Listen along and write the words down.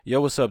Yo,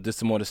 what's up? This is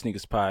the More the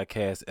Sneakers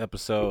podcast,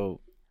 episode.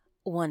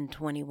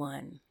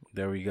 121.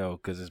 There we go,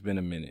 because it's been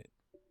a minute,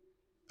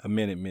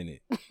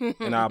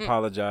 and I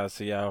apologize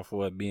to y'all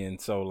for it being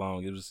so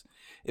long.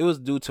 It was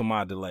due to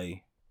my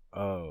delay.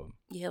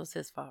 Yeah, it was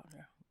his fault.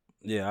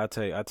 Yeah, I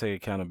take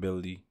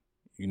accountability.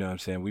 You know what I'm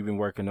saying? We've been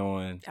working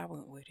on. I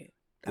went with it.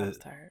 I was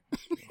tired.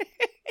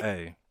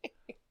 Hey,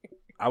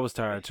 I was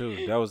tired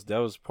too. That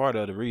was part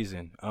of the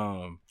reason.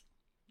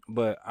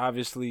 But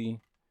obviously,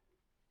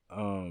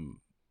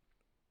 um,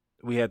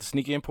 we had the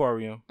Sneaker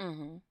Emporium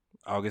Mm-hmm.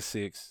 August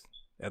 6th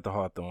at the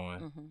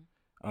Hawthorne.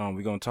 Mm-hmm.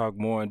 We're gonna talk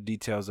more in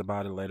details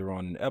about it later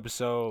on in the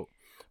episode,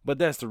 but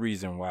that's the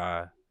reason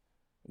why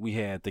we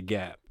had the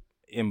gap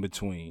in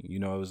between. You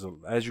know,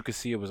 as you can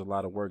see, it was a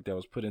lot of work that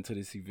was put into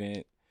this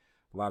event,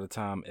 a lot of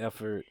time,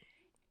 effort.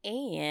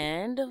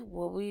 And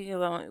what we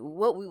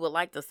would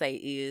like to say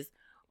is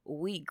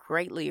we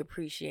greatly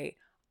appreciate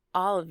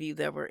all of you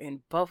that were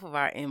in both of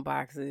our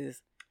inboxes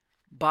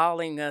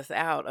bawling us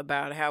out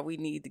about how we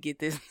need to get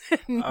this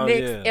Oh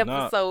next yeah,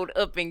 episode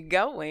up and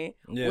going.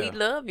 yeah, We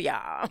love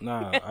y'all.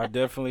 I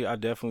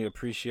definitely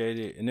appreciate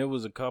it, and there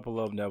was a couple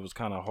of them that was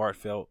kind of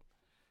heartfelt,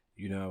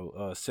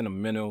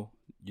 sentimental.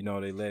 You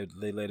know, they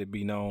let it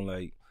be known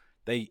like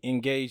they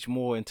engaged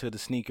more into the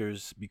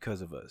sneakers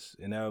because of us,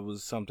 and that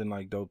was something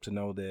like dope to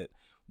know that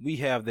we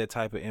have that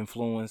type of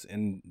influence,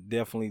 and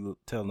definitely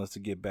telling us to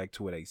get back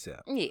to it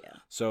ASAP. Yeah,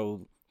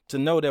 So to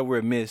know that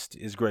we're missed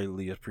is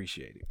greatly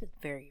appreciated. it's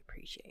very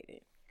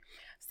appreciated.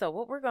 So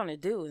what we're gonna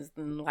do is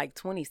in like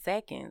 20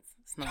 seconds.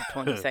 It's not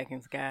 20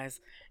 seconds, guys.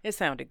 It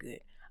sounded good.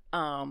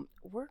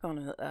 We're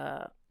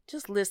gonna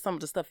just list some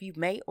of the stuff you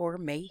may or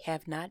may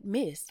have not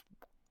missed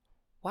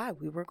while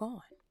we were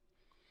gone.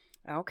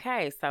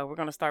 Okay, so we're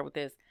gonna start with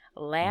this.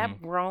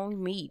 Lab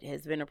grown meat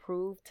has been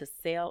approved to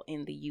sell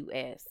in the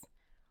US.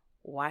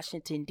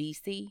 Washington,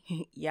 D.C.,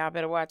 y'all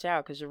better watch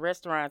out because your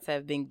restaurants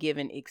have been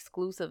given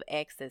exclusive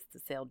access to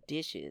sell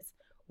dishes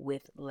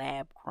with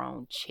lab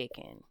grown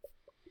chicken.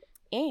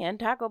 And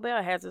Taco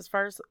Bell has its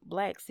first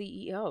black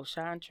CEO,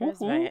 Sean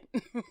Tresvant.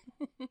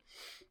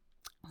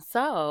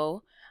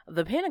 So,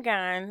 the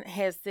Pentagon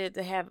has said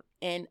to have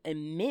an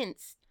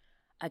immense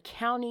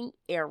accounting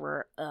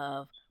error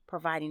of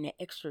providing an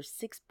extra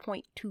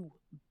 $6.2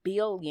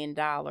 billion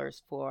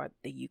for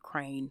the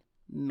Ukraine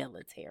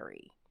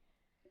military.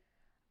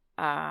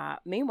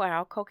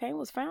 Meanwhile, cocaine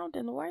was found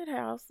in the White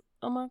House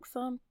among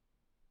some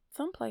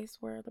place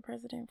where the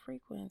president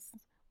frequents,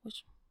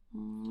 which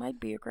might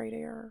be a great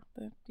error.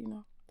 That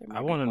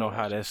I want to know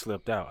how that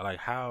slipped out. Like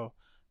how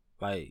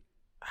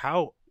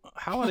how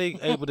are they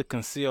able to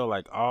conceal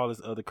like all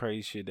this other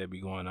crazy shit that be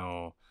going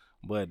on,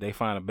 but they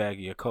find a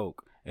baggie of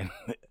coke and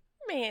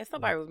Man,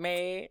 somebody was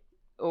mad,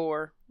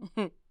 or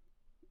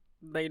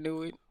they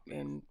knew it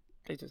and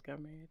they just got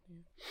mad.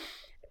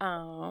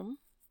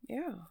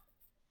 Yeah.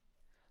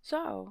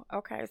 So,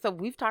 okay. So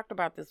we've talked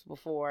about this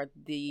before.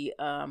 The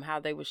how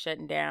they were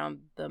shutting down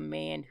the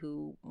man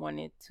who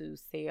wanted to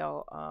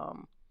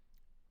sell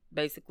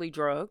basically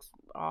drugs,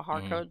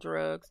 hardcore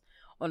drugs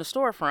on the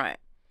storefront.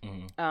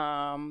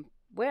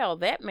 Well,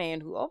 that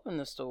man who opened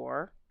the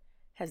store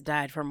has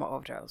died from an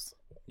overdose.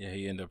 yeah,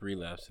 he ended up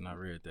relapsing. I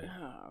read that.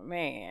 Oh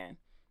man.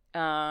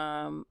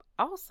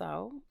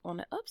 Also, on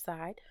the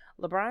upside,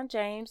 LeBron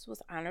James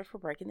was honored for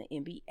breaking the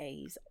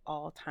NBA's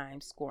all-time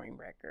scoring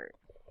record.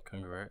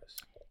 Congrats.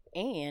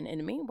 And in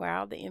the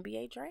meanwhile, the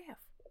NBA draft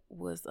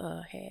was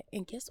had,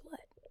 and guess what?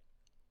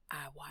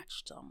 I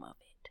watched some of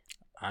it.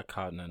 I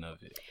caught none of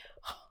it.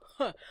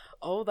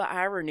 Oh, the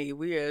irony!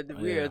 We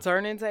are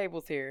turning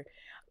tables here.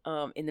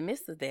 In the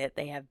midst of that,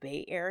 they have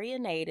Bay Area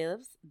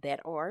natives that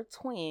are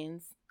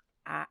twins,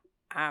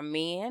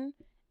 Amin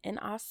and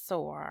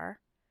Asor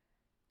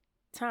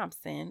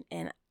Thompson,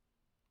 and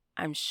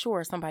I'm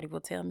sure somebody will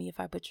tell me if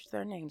I butcher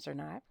their names or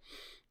not.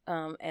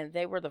 And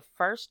they were the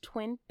first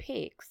twin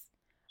picks,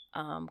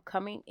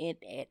 coming in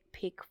at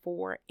pick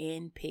 4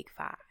 and pick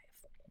 5.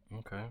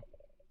 Okay.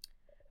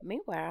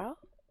 Meanwhile,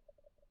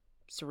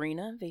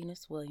 Serena and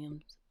Venus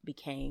Williams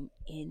became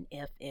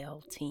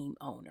NFL team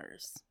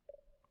owners.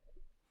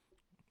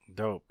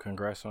 Dope.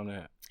 Congrats on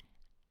that.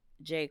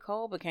 J.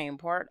 Cole became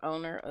part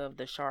owner of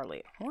the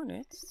Charlotte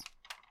Hornets.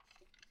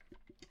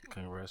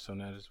 Congrats on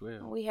that as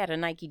well. We had a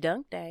Nike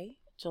Dunk Day,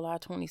 July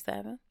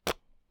 27th.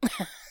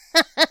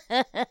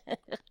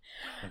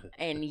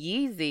 And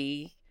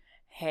Yeezy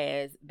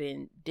has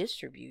been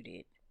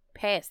distributed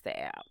past the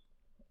app.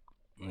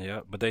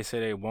 Yeah, but they say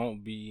they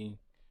won't be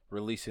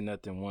releasing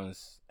nothing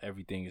once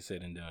everything is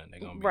said and done. They're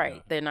gonna be Right.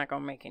 done. They're not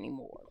going to make any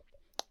more.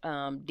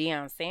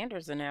 Deion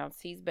Sanders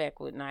announced he's back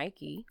with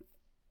Nike.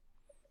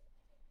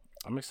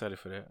 I'm excited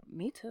for that.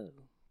 Me too.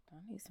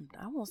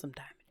 I want some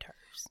diamond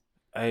turfs.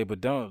 Hey,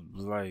 but don't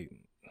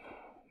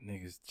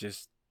niggas,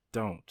 just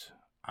don't.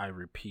 I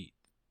repeat,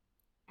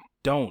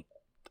 don't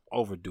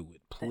overdo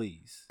it,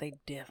 please. They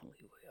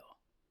definitely will.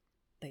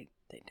 They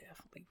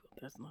definitely will.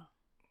 There's no.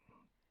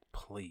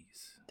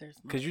 Please. There's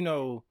no.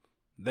 Because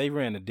they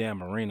ran the damn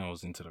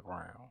Marinos into the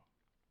ground.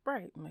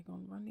 Right. And they're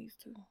going to run these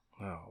too.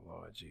 Oh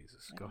Lord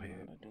Jesus, go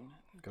ahead.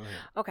 Go ahead.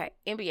 Okay,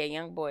 NBA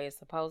YoungBoy is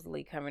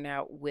supposedly coming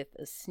out with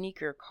a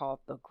sneaker called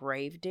the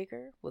Grave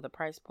Digger with a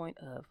price point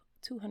of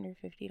 $250.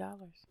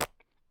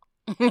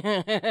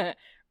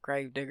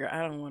 Grave Digger.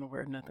 I don't want to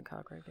wear nothing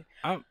called Grave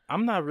Digger.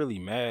 I'm not really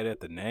mad at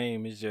the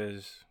name. It's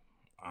just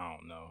I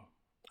don't know.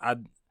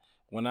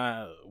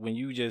 When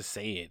you just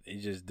say it, it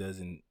just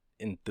doesn't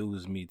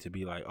enthuse me to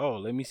be like, oh,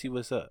 let me see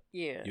what's up.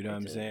 Yeah, You know what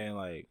I'm saying?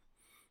 Like,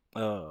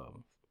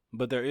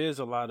 but there is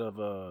a lot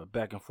of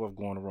back and forth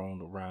going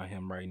around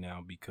him right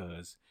now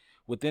because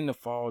within the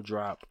fall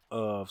drop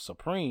of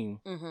Supreme,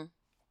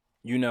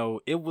 you know,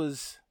 it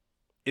was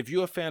if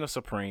you're a fan of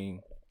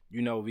Supreme,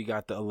 you know, we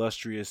got the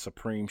illustrious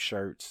Supreme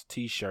shirts,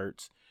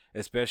 T-shirts,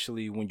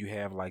 especially when you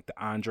have like the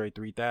Andre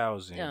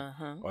 3000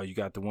 or you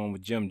got the one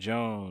with Jim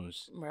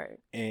Jones. Right.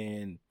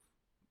 And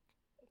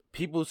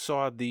people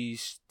saw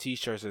these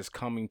T-shirts as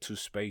coming to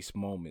space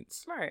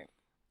moments. Right.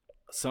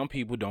 Some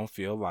people don't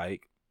feel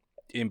like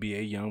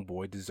NBA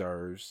YoungBoy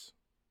deserves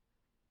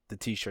the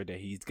T-shirt that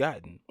he's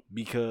gotten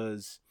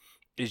because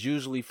it's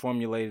usually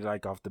formulated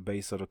like off the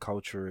base of the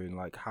culture and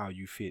like how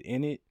you fit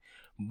in it.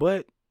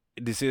 But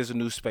this is a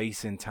new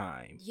space and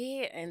time.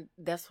 Yeah, and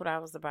that's what I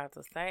was about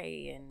to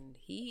say. And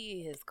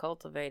he has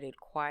cultivated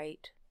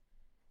quite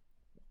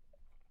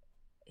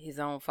his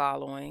own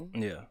following.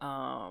 Yeah.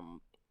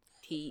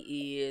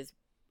 He is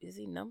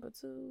he number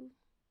 2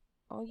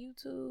 on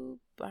YouTube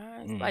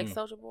behind like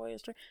Soulja Boy and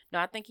String? No,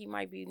 I think he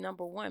might be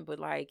number 1, but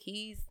like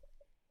he's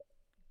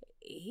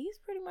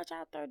pretty much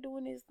out there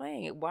doing his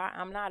thing. Why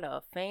I'm not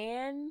a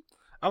fan.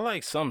 I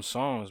like some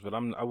songs, but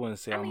I wouldn't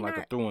say I'm like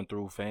a through and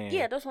through fan.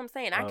 Yeah, that's what I'm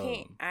saying.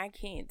 I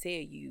can't tell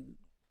you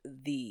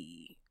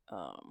the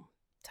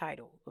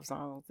title of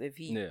songs. If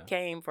he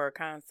came for a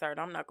concert,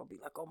 I'm not gonna be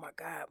like, oh my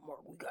God, Mark,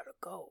 we gotta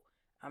go.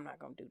 I'm not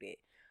gonna do that.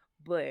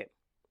 But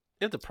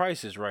if the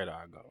price is right,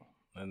 I'll go.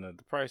 And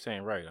the price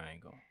ain't right, I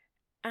ain't going.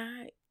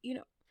 You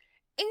know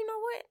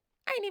what?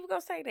 I ain't even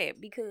gonna say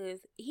that because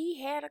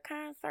he had a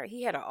concert.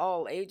 He had an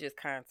all ages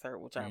concert,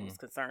 which I was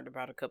concerned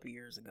about a couple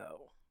years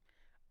ago.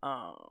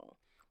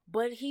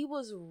 But he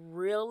was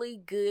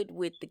really good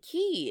with the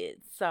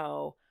kids,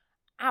 so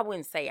I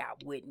wouldn't say I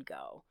wouldn't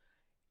go.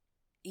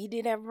 He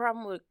did have a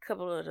problem with a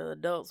couple of the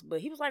adults,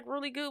 but he was like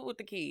really good with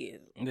the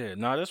kids. Yeah,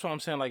 no, that's what I'm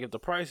saying. Like if the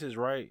price is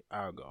right,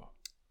 I'll go.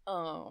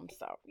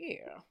 So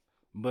yeah.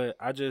 But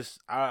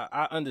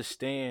I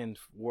understand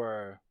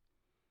where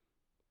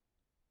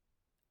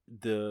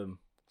the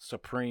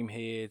Supreme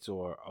heads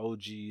or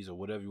OGs or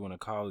whatever you want to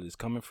call it is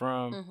coming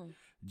from.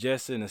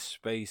 Just in a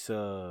space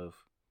of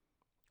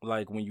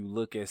like when you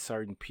look at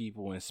certain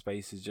people in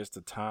spaces, just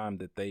the time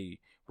that they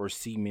were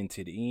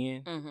cemented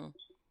in.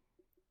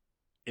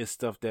 It's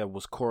stuff that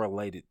was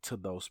correlated to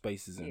those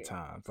spaces and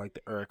times, like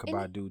the Erykah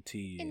Badu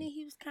tee. And then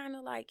he was kind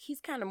of like,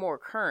 he's kind of more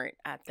current,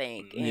 I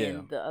think.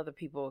 And the other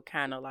people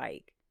kind of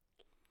like.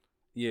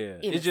 Yeah,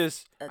 it's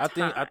just I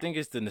think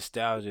it's the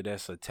nostalgia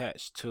that's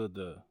attached to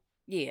the.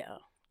 Yeah,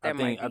 I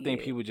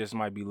think people just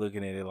might be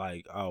looking at it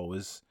like, oh,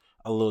 it's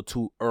a little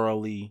too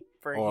early,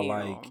 or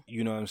like,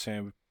 you know what I'm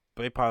saying.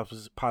 They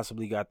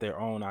possibly got their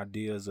own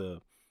ideas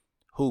of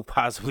who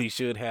possibly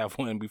should have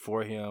one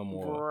before him,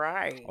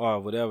 or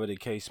whatever the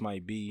case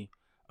might be.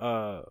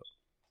 I'm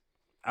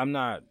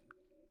not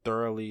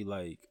thoroughly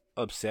like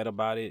upset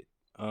about it.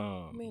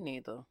 Me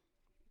neither.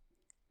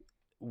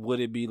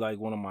 Would it be like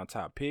one of my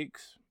top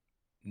picks?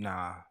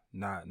 Nah,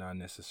 not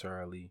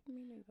necessarily.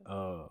 Me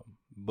neither.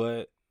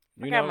 But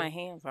I got my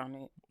hands on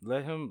it.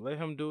 Let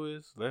him do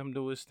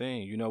his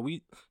thing. You know,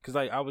 cause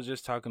like I was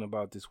just talking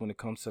about this when it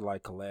comes to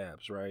like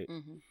collabs, right?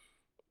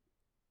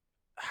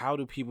 How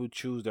do people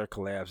choose their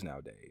collabs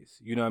nowadays?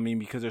 You know what I mean?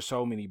 Because there's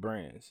so many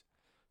brands.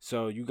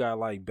 So you got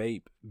like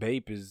Bape.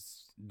 Bape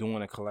is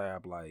doing a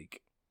collab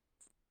like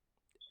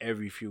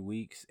every few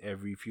weeks,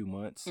 every few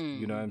months.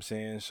 You know what I'm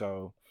saying?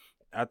 So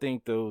I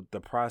think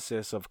the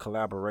process of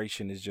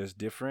collaboration is just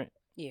different.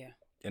 Yeah.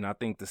 And I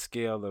think the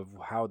scale of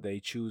how they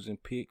choose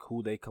and pick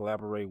who they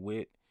collaborate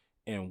with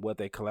and what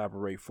they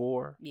collaborate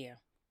for. Yeah.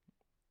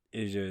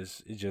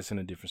 Is just in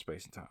a different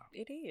space and time.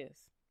 It is.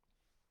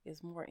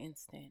 It's more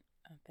instant,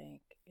 I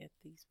think, at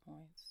these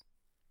points.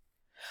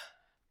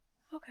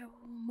 Okay,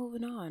 well,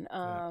 moving on.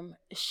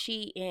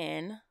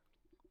 Shein.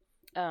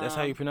 That's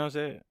how you pronounce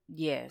that?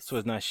 Yes. So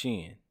it's not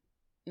Shein?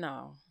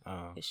 No.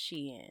 It's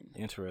Shein.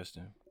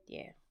 Interesting.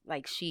 Yeah.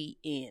 Like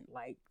Shein.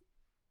 Like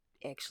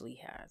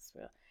actually how it's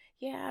spelled.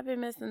 Yeah, I've been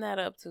messing that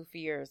up too for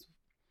years.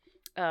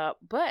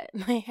 But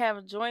they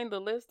have joined the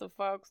list of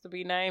folks to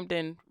be named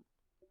in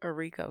a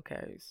RICO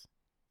case.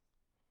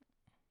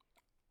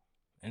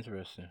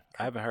 Interesting.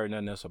 I haven't heard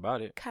nothing else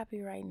about it.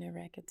 Copyrighting and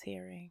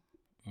racketeering.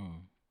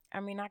 I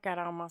mean, I got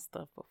all my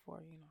stuff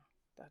before, you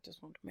know. I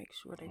just want to make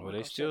sure they. Well,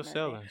 they still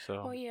selling,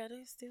 so. Oh yeah,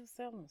 they still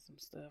selling some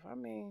stuff. I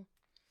mean,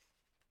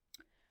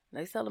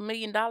 they sell $1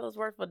 million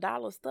worth of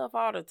dollar stuff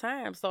all the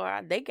time, so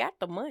they got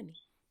the money.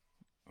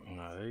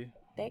 No,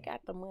 they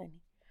got the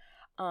money.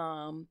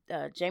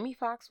 Jamie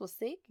Foxx was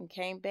sick and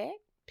came back.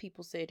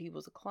 People said he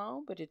was a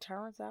clone, but it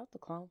turns out the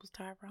clone was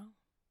Tyrone.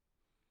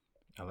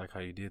 I like how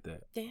you did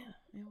that. Yeah,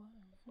 it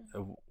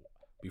was.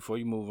 Before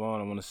you move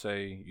on, I want to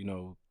say,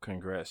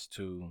 congrats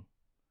to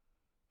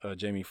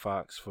Jamie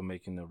Foxx for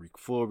making the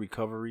full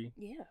recovery.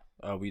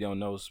 Yeah. We don't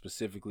know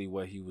specifically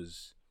what he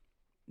was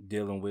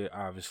dealing with.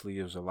 Obviously,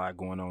 there was a lot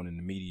going on in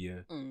the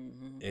media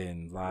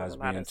and lies a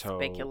lot being of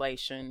told.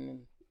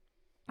 speculation.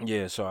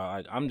 Yeah, so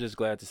I'm just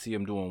glad to see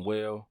him doing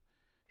well.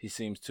 He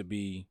seems to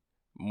be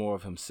more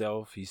of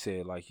himself. He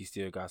said like he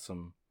still got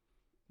some,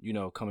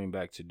 coming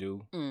back to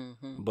do.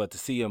 Mm-hmm. But to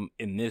see him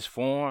in this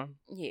form,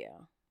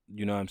 Yeah.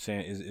 you know what I'm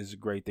saying, is a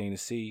great thing to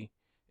see.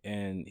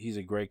 And he's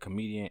a great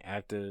comedian,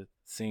 actor,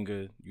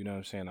 singer, you know what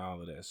I'm saying,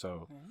 all of that.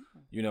 So,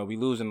 we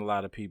losing a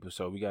lot of people,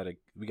 so we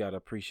gotta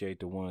appreciate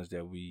the ones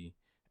that we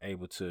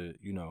able to,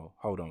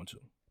 hold on to.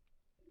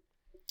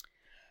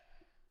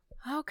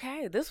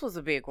 Okay, this was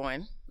a big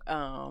one.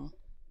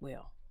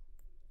 Well,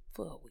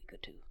 for a week or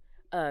two.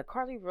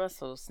 Carly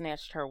Russell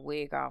snatched her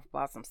wig off,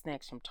 bought some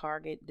snacks from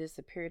Target,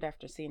 disappeared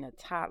after seeing a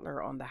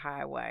toddler on the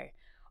highway,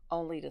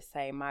 only to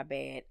say, "My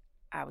bad,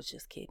 I was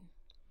just kidding."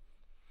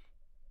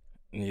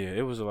 Yeah,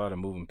 it was a lot of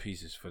moving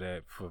pieces for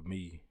that for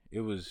me.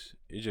 It was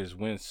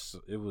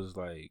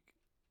like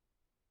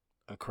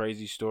a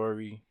crazy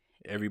story.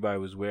 Everybody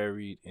was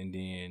worried, and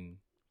then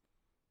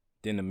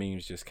the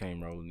memes just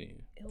came rolling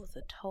in. It was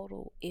a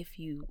total, if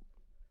you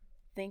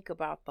think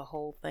about the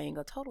whole thing,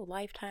 a total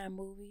Lifetime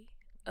movie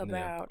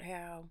about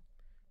how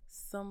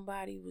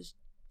somebody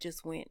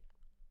went,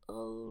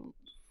 oh,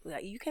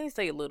 like, you can't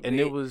say a little and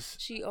bit. It was,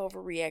 she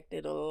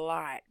overreacted a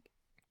lot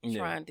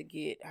trying to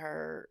get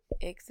her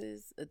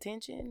ex's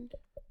attention.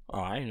 Oh,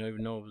 I didn't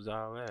even know it was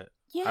all that.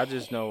 Yes. I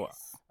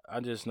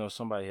just know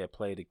somebody had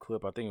played a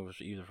clip. I think it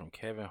was either from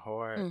Kevin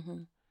Hart,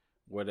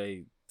 where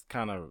they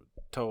kind of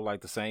told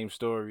like the same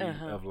story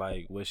of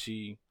like what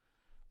she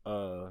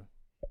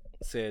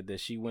said that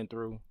she went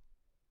through.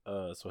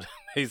 So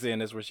they saying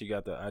that's where she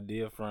got the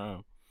idea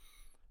from.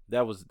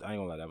 That was, I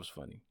ain't gonna lie, that was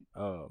funny.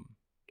 I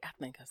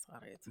think I saw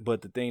that too.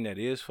 But the thing that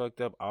is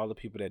fucked up, all the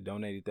people that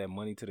donated that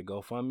money to the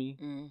GoFundMe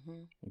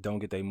don't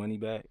get their money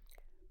back.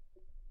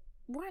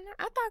 Why not?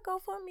 I thought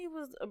GoFundMe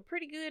was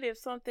pretty good if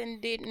something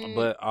didn't.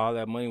 But all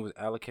that money was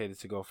allocated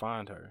to go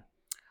find her.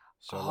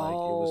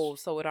 So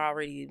so it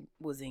already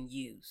was in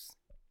use.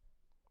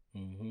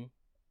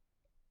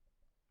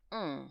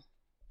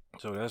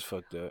 So that's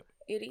fucked up.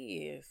 It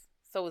is.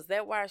 So is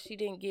that why she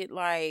didn't get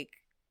like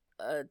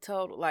a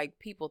total, like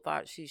people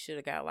thought she should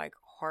have got like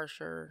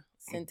harsher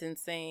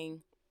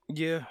sentencing?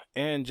 Yeah,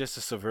 and just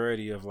the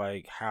severity of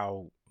like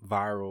how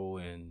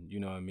viral and, you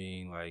know what I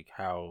mean, like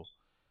how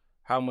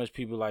much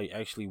people like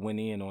actually went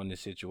in on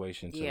this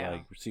situation to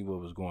like see what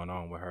was going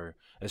on with her,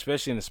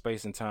 especially in the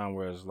space and time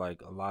where it's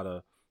like a lot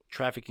of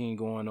trafficking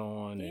going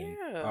on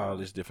and all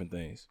these different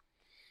things.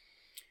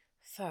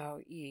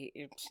 So she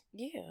was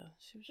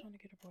trying to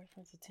get her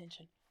boyfriend's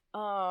attention.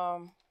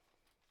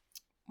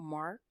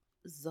 Mark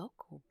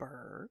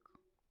Zuckerberg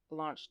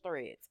launched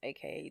Threads,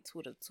 aka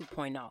Twitter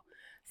 2.0.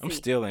 I'm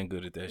still ain't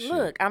good at that shit.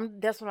 Look,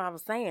 that's what I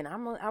was saying.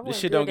 This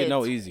shit don't get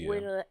no easier.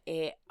 Twitter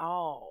at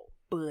all.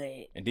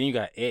 But and then you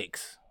got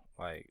X.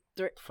 Like,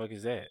 the fuck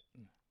is that?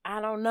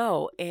 I don't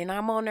know. And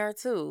I'm on there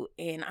too.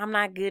 And I'm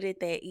not good at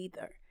that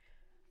either.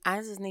 I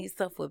just need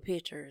stuff with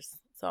pictures.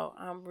 So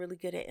I'm really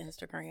good at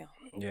Instagram.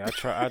 Yeah,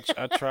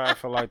 I tried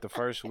for like the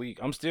first week.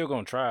 I'm still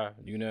gonna try.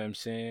 You know what I'm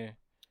saying?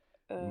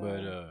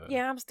 But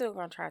yeah, I'm still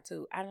gonna try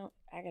too. I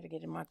gotta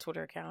get in my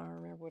Twitter account. I don't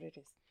remember what it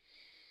is.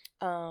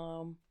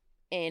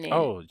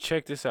 And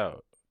check this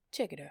out.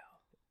 Check it out.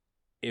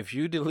 If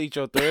you delete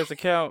your Threads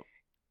account,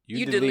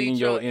 you deleting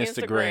your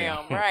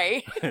Instagram.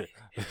 Right?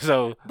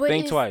 So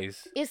think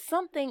twice. It's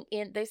something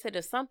they said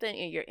there's something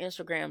in your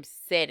Instagram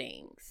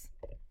settings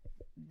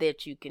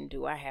that you can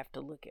do. I have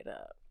to look it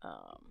up.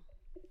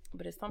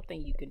 But it's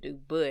something you can do.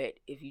 But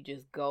if you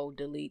just go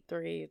delete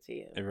Threads,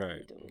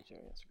 right, delete your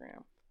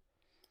Instagram.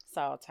 It's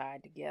all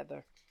tied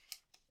together.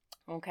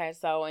 Okay,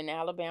 so in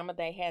Alabama,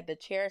 they had the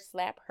chair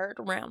slap heard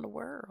around the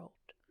world.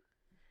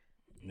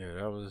 Yeah,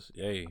 that was,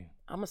 hey.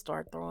 I'm going to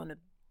start throwing a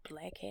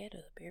black hat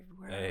up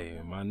everywhere.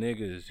 Hey, my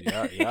niggas,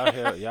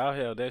 y'all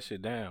held that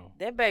shit down.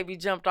 That baby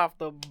jumped off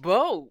the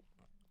boat.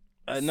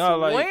 No,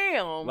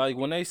 like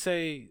when they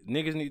say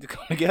niggas need to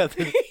come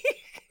together,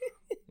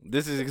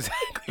 this is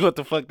exactly what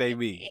the fuck they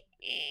mean.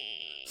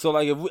 So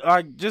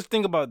like, just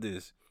think about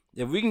this.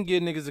 If we can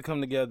get niggas to come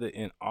together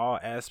in all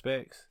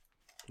aspects,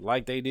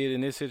 like they did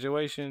in this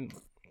situation,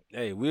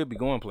 hey, we'll be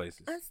going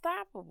places.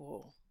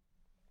 Unstoppable.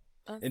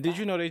 And did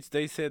you know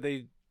they said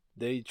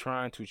they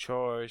trying to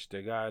charge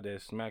the guy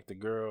that smacked the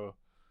girl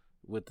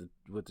with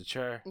the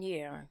chair?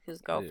 Yeah,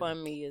 his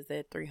GoFundMe is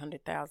at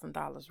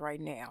 $300,000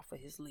 right now for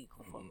his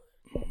legal fund.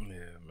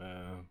 Yeah,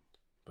 man.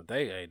 But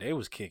they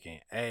was kicking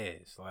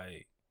ass.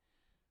 Like,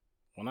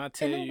 when I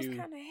tell you, I was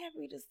kind of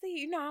happy to see.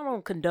 You know, I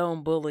don't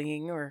condone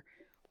bullying or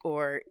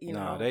you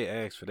know. They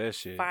asked for that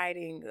shit.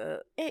 Fighting. Yeah,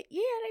 they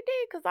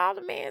did, because all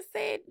the man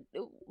said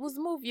was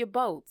move your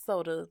boat.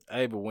 So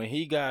Hey, but when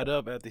he got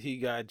up after he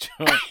got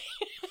jumped,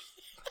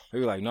 he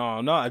was like, no,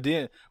 I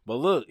didn't. But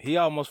look, he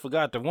almost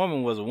forgot the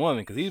woman was a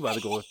woman because he's about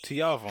to go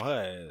tee off on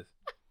her ass.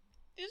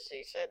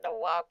 She shouldn't have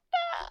walked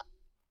out.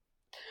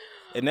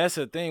 And that's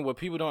the thing. What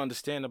people don't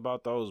understand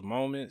about those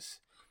moments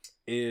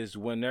is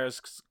when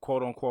there's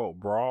quote unquote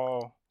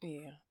brawl.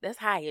 Yeah, that's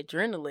high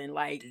adrenaline.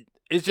 Like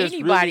It's just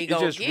anybody really,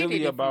 gonna get it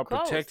if you about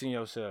close. protecting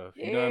yourself.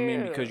 Yeah. You know what I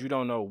mean? Because you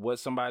don't know what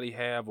somebody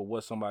have or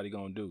what somebody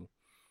gonna do.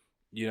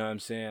 You know what I'm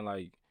saying?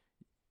 Like,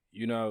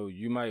 you know,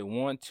 you might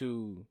want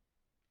to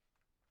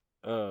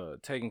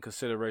take in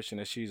consideration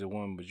that she's a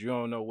woman, but you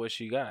don't know what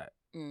she got.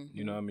 Mm-hmm.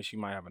 You know what I mean? She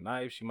might have a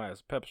knife. She might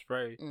have pepper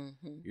spray.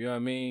 Mm-hmm. You know what I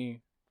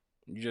mean?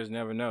 You just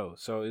never know.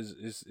 So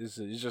it's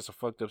just a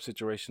fucked up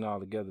situation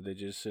altogether. They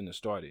just shouldn't have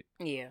started.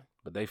 Yeah.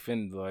 But they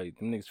them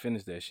niggas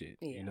finished that shit.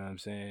 Yeah. You know what I'm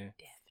saying?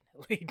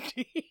 Definitely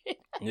did.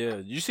 Yeah,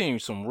 you seen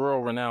some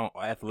world renowned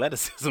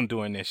athleticism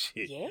doing that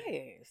shit.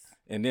 Yes.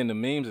 And then the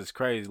memes is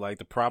crazy, like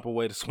the proper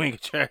way to swing a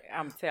chair.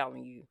 I'm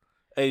telling you.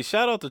 Hey,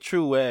 shout out to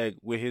True Wag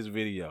with his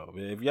video.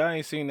 Man, if y'all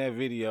ain't seen that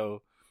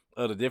video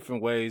of the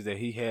different ways that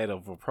he had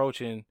of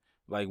approaching,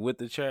 like with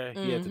the chair,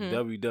 he had the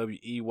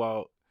WWE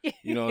walk.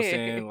 You know what I'm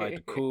saying? Like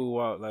the cool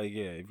walk. Like,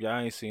 yeah, if y'all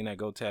ain't seen that,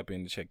 go tap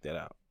in to check that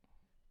out.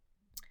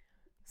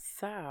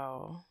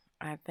 So,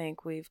 I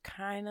think we've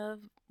kind of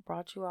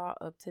brought you all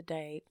up to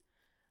date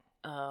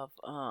of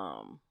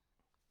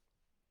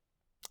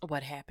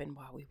what happened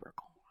while we were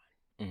gone.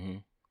 Mm-hmm.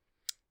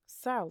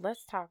 So,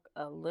 let's talk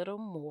a little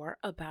more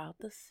about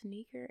the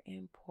Sneaker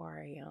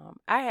Emporium.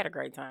 I had a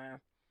great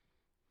time.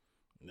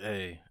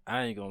 Hey,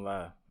 I ain't gonna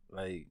lie.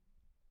 Like,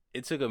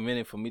 it took a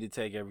minute for me to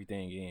take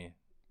everything in.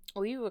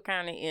 We were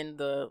kind of in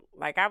the,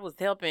 like, I was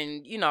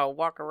helping,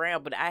 walk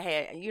around, but I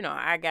had,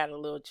 I got a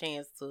little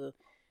chance to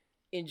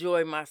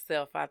enjoy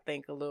myself, I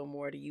think, a little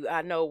more to you.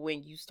 I know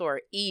when you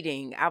start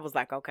eating, I was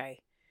like,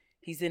 okay,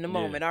 he's in the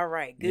moment. All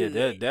right, good.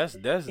 Yeah,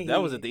 that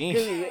was at the end.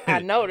 Good. I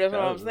know, that's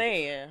what I'm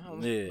saying.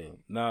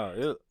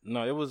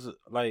 It was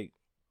like,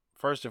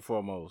 first and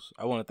foremost,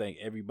 I want to thank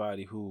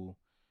everybody who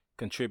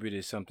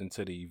contributed something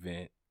to the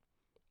event.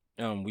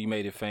 We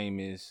made it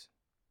famous.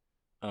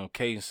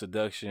 Cajun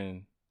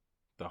Seduction,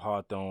 the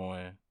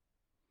Hawthorne,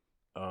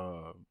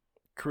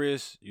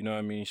 Chris, you know what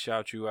I mean?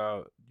 Shout you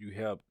out. You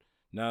helped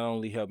not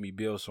only help me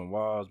build some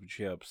walls, but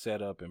you helped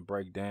set up and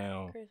break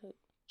down.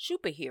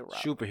 Superhero.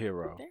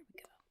 There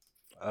we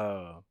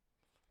go.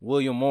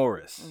 William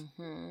Morris,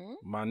 mm-hmm.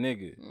 my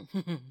nigga.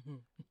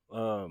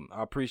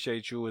 I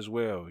appreciate you as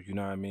well. You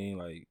know what I mean?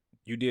 Like,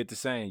 you did the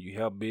same. You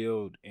helped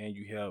build and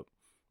you helped,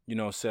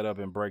 set up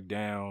and break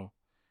down.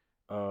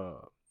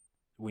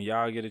 When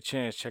y'all get a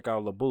chance, check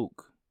out LeBouc.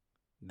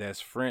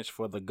 That's French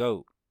for the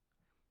goat.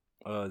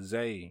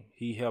 Zay,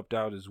 he helped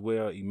out as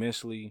well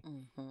immensely.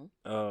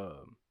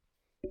 Mm-hmm.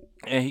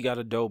 And he got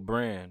a dope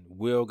brand.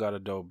 Will got a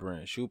dope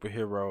brand.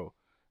 Superhero.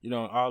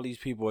 All these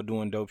people are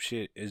doing dope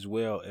shit as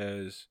well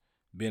as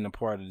being a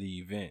part of the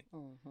event.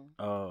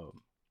 Mm-hmm.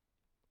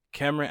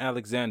 Cameron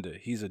Alexander,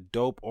 he's a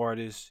dope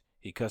artist.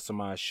 He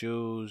customized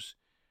shoes.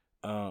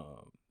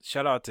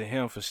 Shout out to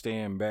him for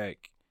staying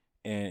back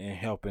and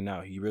helping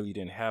out. He really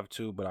didn't have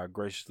to, but I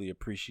graciously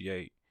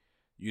appreciate,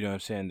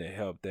 the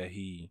help that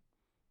he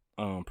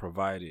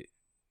provided.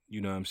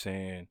 You know what I'm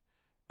saying?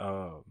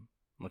 I'm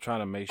trying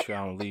to make sure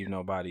I don't leave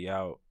nobody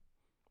out.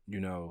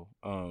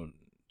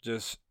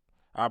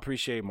 I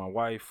appreciate my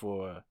wife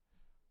for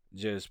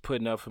just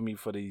putting up for me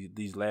for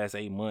these last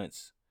 8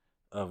 months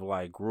of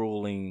like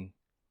grueling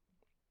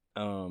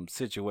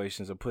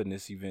situations of putting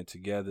this event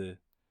together.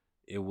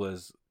 It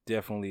was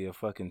definitely a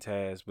fucking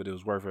task, but it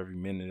was worth every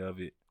minute of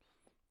it.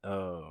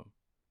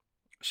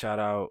 Shout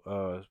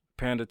out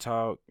Panda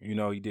Talk.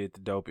 He did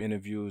the dope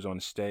interviews on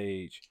the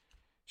stage.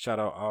 Shout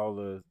out all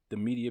the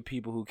media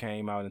people who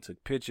came out and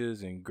took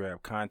pictures and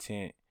grabbed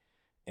content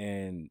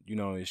and,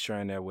 is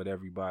sharing that with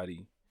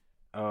everybody.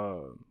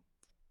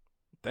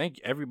 Thank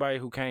everybody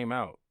who came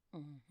out.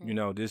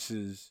 Mm-hmm. This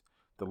is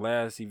the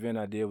last event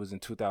I did was in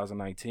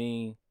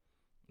 2019.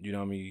 You know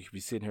what I mean? You could be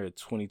sitting here at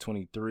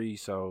 2023.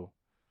 So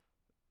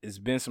it's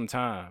been some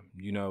time,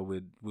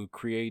 with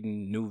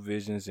creating new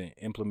visions and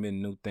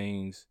implementing new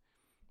things.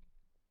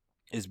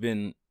 It's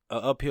been an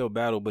uphill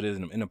battle, but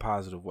in a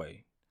positive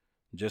way.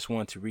 Just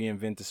want to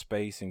reinvent the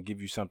space and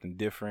give you something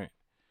different.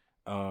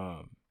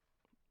 And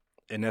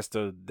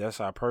that's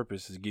our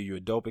purpose, is give you a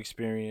dope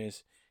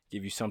experience,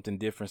 give you something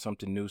different,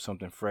 something new,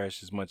 something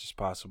fresh as much as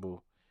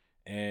possible.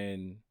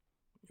 And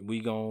we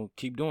gonna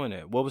keep doing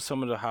that. What were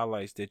some of the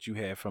highlights that you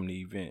had from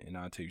the event? And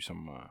I'll tell you some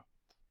of mine.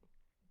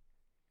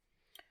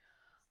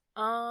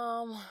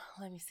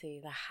 Let me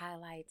see. The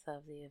highlights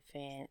of the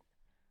event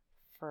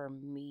for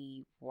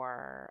me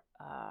were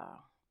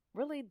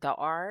really the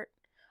art.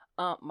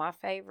 My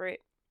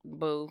favorite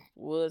booth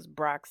was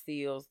Brock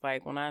Seals.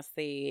 Like, when I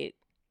said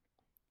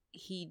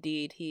he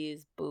did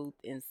his booth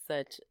in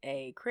such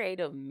a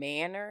creative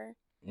manner.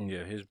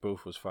 Yeah, his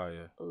booth was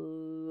fire.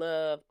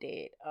 Loved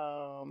it.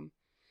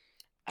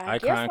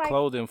 Icon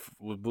Clothing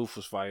with booth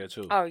was fire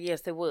too. Oh,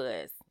 yes, it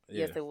was.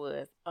 Yeah. Yes, it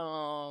was.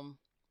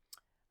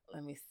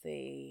 Let me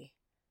see.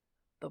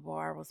 The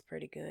bar was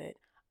pretty good.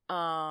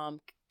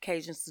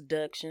 Cajun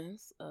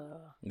Seductions.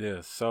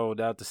 Yeah,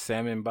 sold out the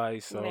salmon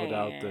bites, sold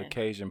out the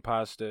Cajun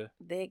pasta.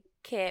 That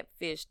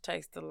catfish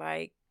tasted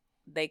like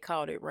they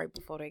caught it right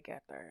before they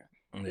got there.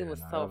 Yeah, It was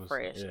nah, so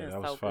fresh and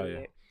that was so fire.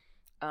 good.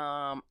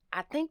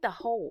 I think the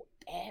whole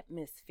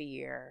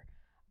atmosphere,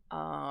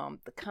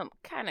 the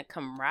kind of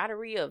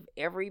camaraderie of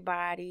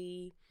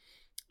everybody,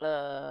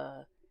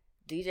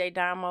 DJ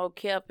Damo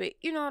kept it.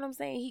 You know what I'm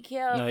saying? He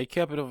kept No, he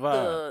kept it a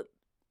vibe.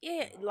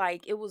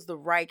 like it was the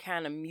right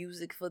kind of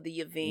music for the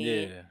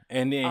event. Yeah,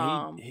 and then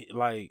Um,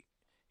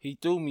 he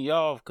threw me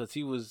off because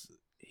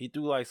he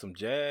threw like some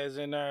jazz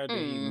in there.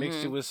 Then he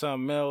mixed it mhm. with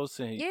something else,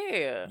 and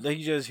Yeah,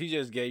 he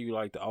just gave you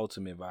like the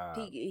ultimate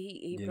vibe.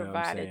 he You know what I'm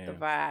provided the saying?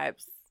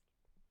 vibes,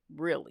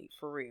 really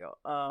for real.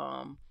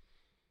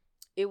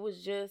 It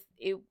was just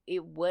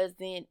it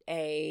wasn't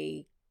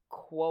a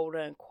quote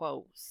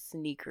unquote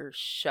sneaker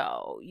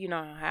show. You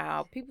know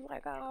how people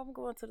like, oh, I'm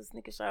going to the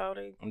sneaker show.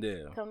 They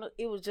Yeah, come to,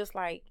 it was just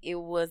like it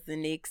was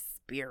an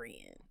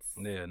experience.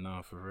 yeah,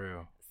 no, for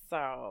real.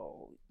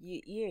 So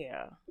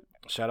yeah.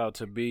 Shout out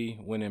to B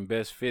winning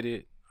best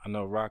fitted. I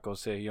know Rocco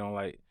said he don't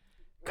like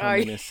Oh,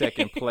 coming in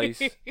second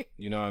place.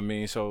 You know what I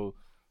mean? So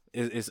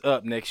it's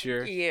up next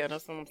year. yeah,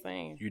 that's what I'm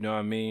saying. You know what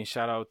I mean?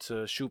 Shout out to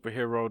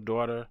Superhero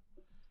Daughter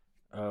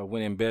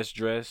winning best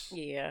dress.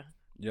 Yeah.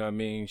 You know what I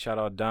mean? Shout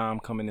out Dom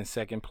coming in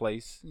second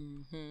place.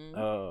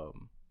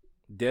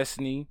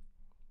 Destiny,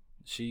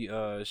 she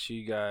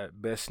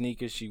got best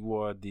sneakers. She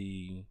wore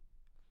the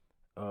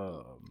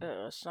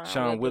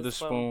Sean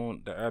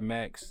Witherspoon, the Air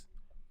Max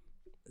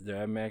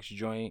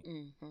joint.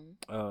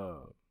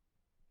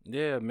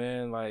 Yeah,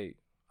 man, like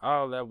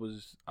all that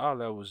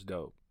was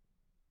dope.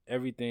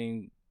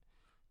 Everything,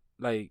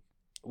 like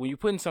when you're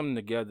putting something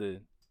together,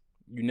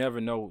 you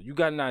never know. You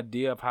got an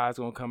idea of how it's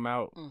gonna come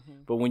out,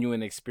 but when you're in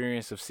the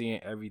experience of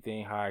seeing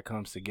everything how it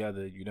comes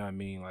together, you know what I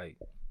mean? Like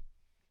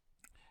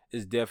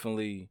it's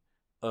definitely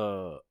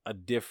a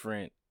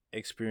different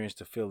experience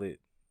to feel it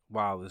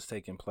while it's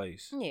taking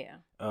place. Yeah.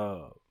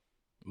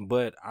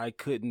 But I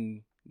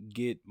couldn't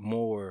get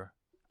more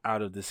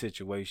out of the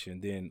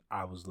situation than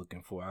I was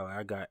looking for.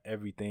 I got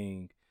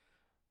everything,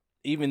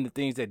 even the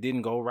things that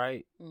didn't go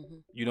right.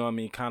 You know what I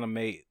mean? Kind of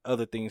made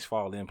other things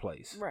fall in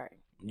place. Right.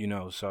 You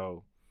know,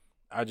 so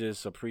I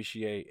just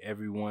appreciate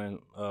everyone,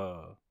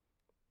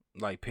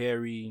 like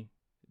Perry,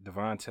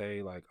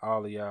 Devontae, like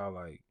all of y'all,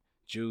 like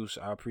Juice.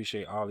 I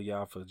appreciate all of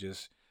y'all for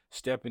just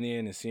stepping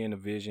in and seeing the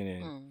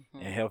vision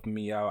and helping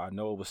me out. I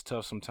know it was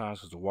tough sometimes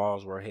because the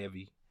walls were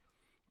heavy.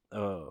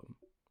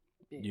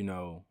 You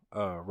know,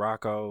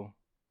 Rocco,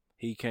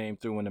 he came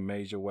through in a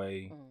major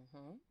way.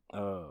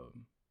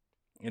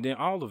 And then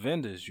all the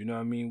vendors, you know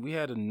what I mean? We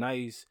had a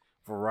nice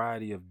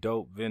variety of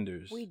dope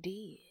vendors. We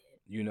did.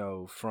 You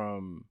know,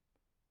 from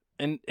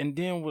and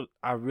then what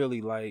I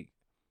really like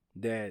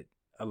that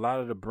a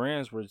lot of the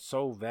brands were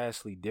so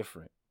vastly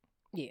different.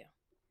 Yeah.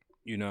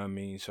 You know what I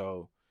mean?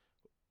 So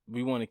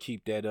we want to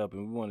keep that up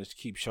and we want to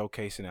keep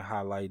showcasing and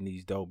highlighting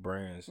these dope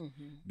brands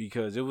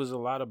because it was a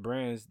lot of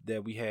brands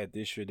that we had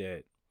this year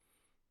that,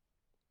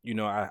 you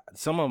know,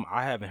 some of them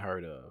I haven't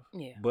heard of,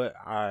 but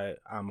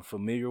I'm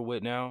familiar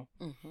with now,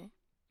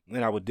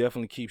 and I would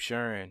definitely keep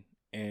sharing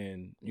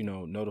and, you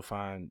know,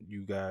 notifying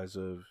you guys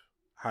of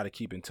how to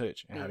keep in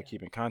touch and how to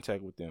keep in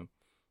contact with them.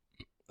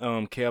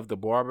 Kev the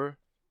Barber,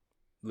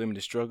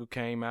 Limited Struggle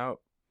came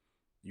out.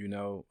 You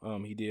know,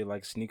 he did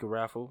like a sneaker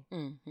raffle.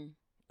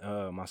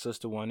 My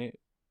sister won it,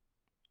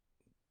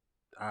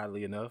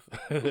 oddly enough.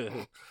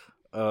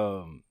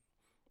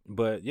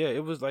 But yeah,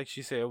 it was like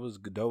she said, it was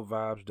dope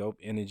vibes, dope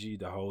energy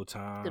the whole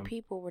time. The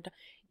people were,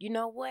 you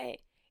know what?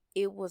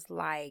 It was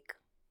like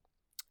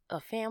a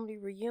family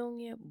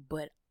reunion,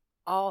 but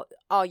all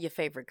your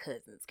favorite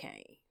cousins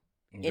came,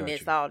 and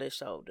that's all that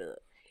showed up.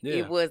 Yeah.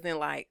 It wasn't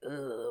like,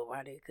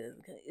 why did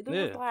cousins come? It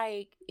was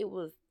like it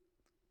was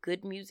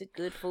good music,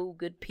 good food,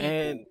 good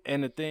people.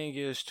 And the thing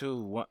is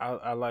too,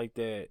 I like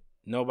that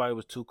nobody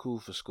was too cool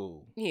for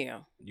school. Yeah.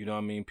 You know what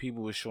I mean?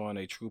 People were showing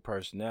their true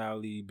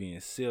personality, being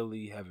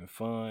silly, having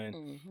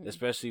fun,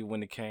 especially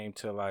when it came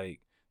to like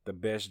the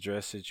best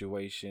dress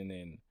situation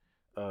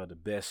and the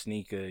best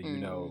sneaker, you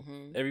know.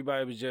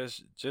 Everybody was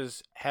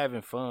just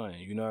having fun,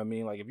 you know what I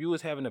mean? Like if you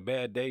was having a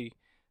bad day,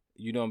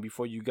 you know,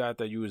 before you got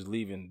there, you was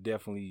leaving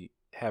definitely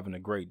having a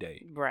great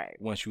day. Right.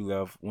 Once you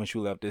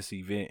left this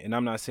event. And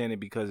I'm not saying it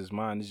because it's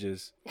mine, it's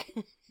just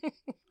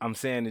I'm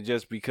saying it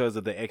just because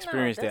of the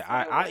experience that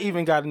I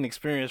even got an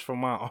experience from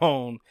my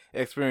own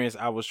experience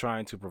I was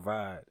trying to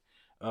provide.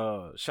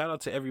 Shout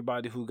out to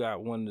everybody who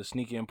got one of the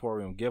Sneaker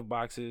Emporium gift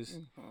boxes.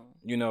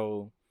 You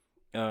know,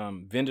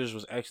 vendors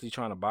was actually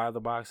trying to buy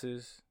the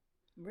boxes.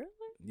 Really?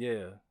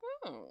 Yeah.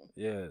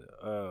 Yeah.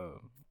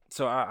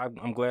 So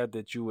I'm glad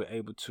that you were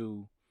able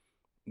to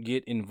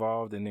get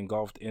involved and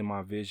engulfed in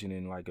my vision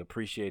and like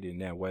appreciate it in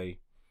that way.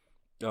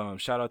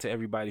 Shout out to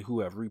everybody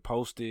who have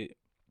reposted,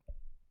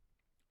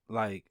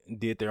 like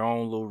did their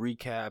own little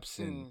recaps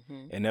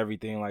and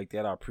everything like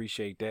that. I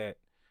appreciate that.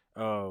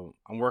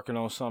 I'm working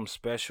on something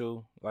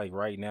special like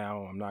right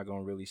now. I'm not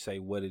gonna really say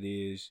what it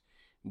is,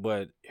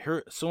 but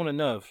soon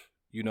enough,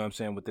 you know what I'm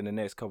saying, within the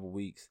next couple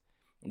weeks,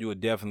 you will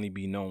definitely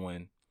be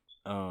knowing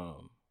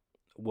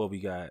what we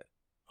got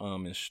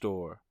in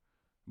store.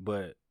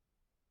 but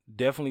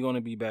definitely going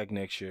to be back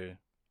next year.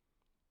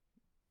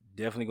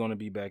 Definitely going to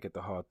be back at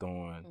the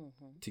Hawthorne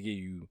to give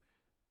you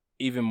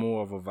even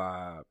more of a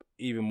vibe,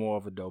 even more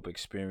of a dope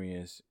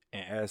experience,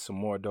 and add some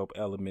more dope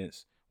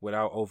elements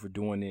without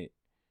overdoing it,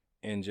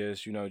 and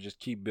just, you know, just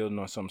keep building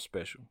on something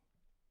special.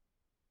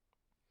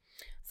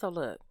 So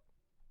look,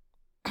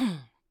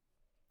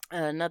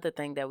 another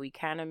thing that we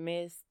kind of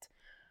missed,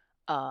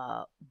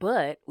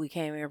 but we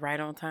came in right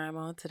on time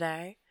on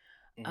today,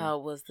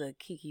 was the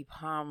KeKe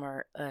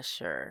Palmer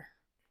Usher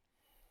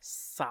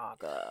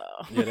saga.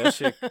 Yeah, that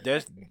shit,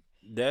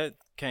 that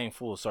came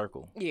full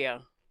circle. Yeah.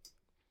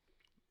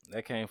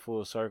 That came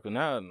full circle.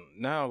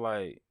 Now,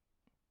 like.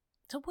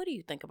 So what do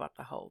you think about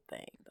the whole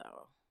thing,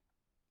 though?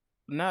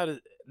 Now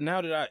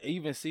that I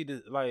even see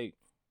the, like.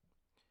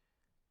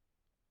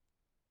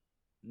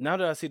 Now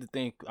that I see the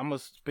thing, I'm gonna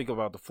speak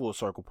about the full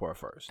circle part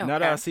first. Okay. Now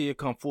that I see it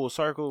come full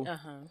circle,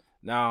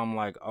 now I'm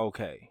like,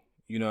 okay,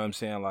 you know what I'm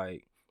saying?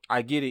 Like,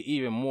 I get it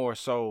even more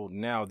so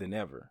now than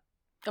ever.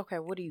 Okay,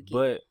 what do you get?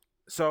 But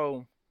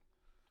so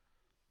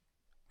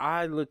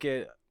I look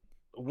at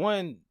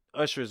one.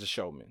 Usher is a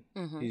showman.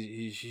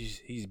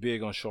 He's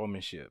big on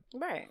showmanship.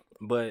 Right.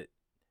 But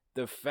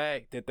the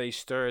fact that they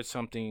stirred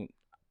something,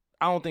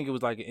 I don't think it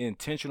was like an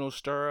intentional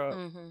stir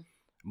up,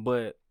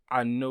 but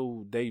I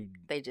know they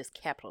just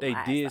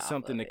capitalized. They did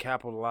something to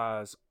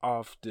capitalize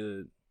off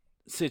the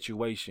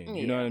situation.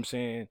 You know what I'm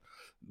saying?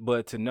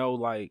 But to know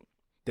like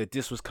that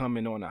this was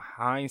coming on the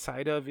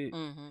hindsight of it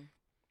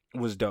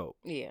was dope.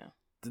 Yeah.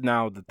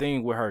 Now the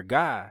thing with her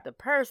guy, the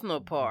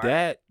personal part,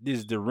 that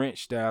is the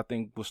wrench that I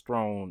think was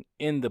thrown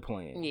in the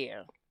plan.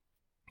 Yeah.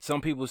 Some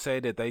people say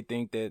that they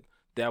think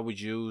that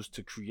was used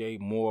to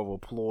create more of a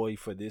ploy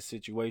for this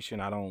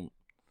situation. I don't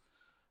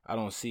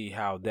see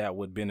how that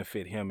would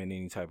benefit him in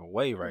any type of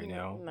way right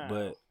now.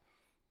 No.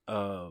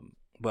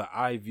 But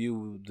I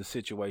view the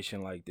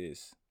situation like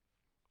this.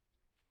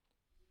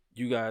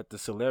 You got the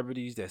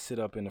celebrities that sit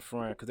up in the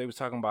front, because they was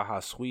talking about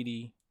how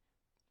Sweetie,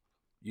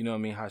 you know what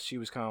I mean, how she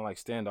was kind of like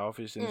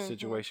standoffish in the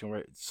situation.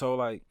 Where, so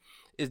like,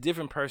 it's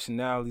different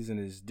personalities and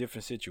it's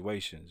different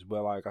situations.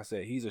 But like I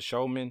said, he's a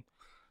showman,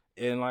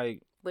 and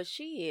like. But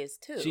she is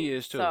too. She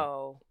is too.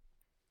 So.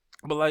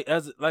 But like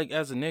as a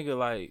nigga,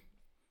 like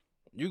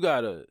you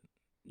gotta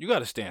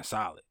stand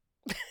solid.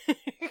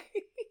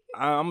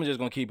 I'm just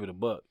gonna keep it a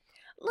buck.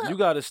 Look. You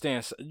gotta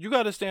stand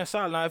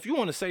solid. Now, if you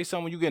want to say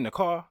something when you get in the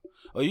car,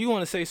 or you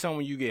want to say something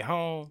when you get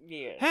home,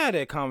 have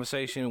that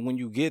conversation when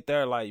you get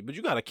there. Like, but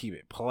you gotta keep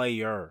it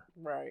player,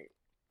 right,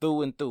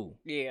 through and through.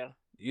 Yeah,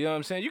 you know what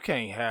I'm saying. You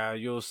can't have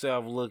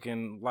yourself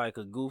looking like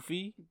a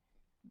goofy.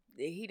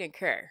 He didn't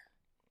care.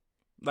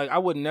 Like, I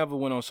would never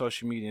went on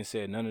social media and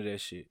said none of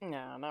that shit.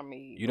 No, not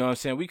me. You know what I'm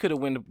saying? We could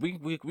have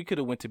we could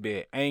have went to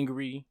bed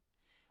angry.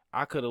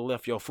 I could have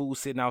left your food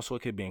sitting out so it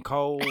could have been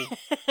cold.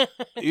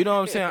 You know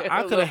what I'm saying?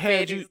 I could have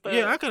had you. Stuff.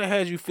 Yeah, I could have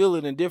had you feel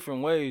it in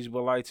different ways,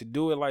 but like to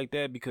do it like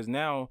that, because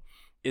now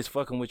it's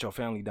fucking with your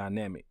family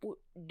dynamic.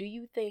 Do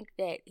you think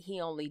that he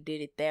only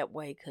did it that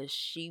way because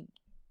she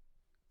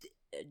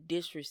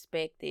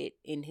disrespected,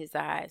 in his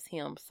eyes,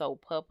 him so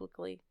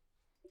publicly?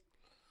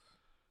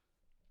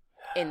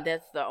 And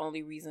that's the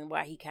only reason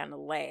why he kind of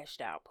lashed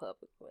out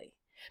publicly.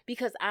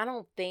 Because I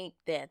don't think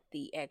that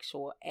the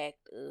actual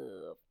act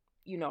of,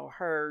 you know,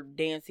 her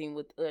dancing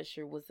with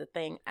Usher was the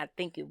thing. I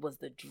think it was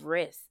the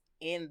dress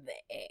in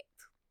the act.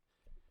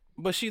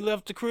 But she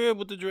left the crib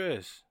with the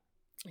dress.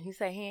 He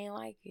said he ain't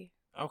like it.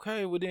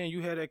 Okay, well then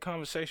you had that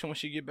conversation when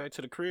she get back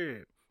to the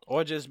crib.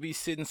 Or just be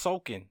sitting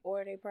soaking.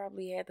 Or they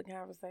probably had the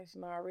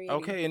conversation already.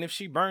 Okay, and if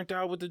she burnt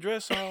out with the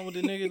dress on with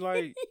the nigga,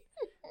 like,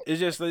 it's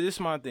just like, this is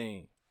my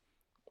thing.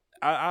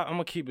 I'm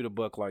going to keep it a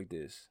buck like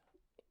this.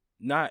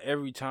 Not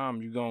every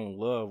time you going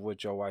to love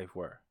what your wife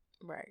wear.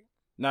 Right.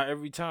 Not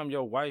every time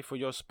your wife or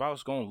your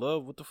spouse going to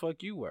love what the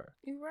fuck you wear.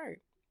 You're right.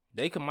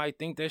 They might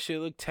think that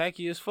shit look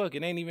tacky as fuck.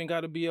 It ain't even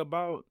got to be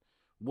about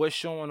what's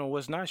showing or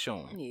what's not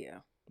showing. Yeah.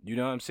 You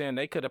know what I'm saying?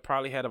 They could have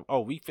probably had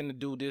we finna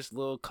do this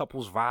little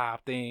couples vibe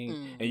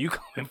thing, and you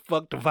come and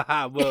fuck the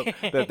vibe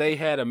up that they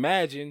had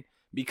imagined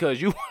because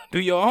you want to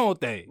do your own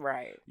thing.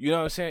 Right. You know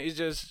what I'm saying?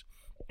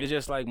 It's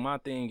just like, my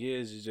thing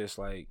is just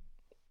like,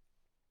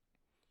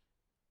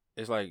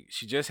 it's like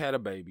she just had a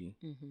baby.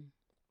 Mm-hmm.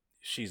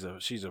 She's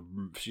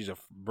a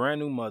brand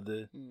new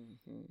mother,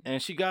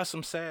 and she got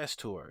some sass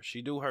to her.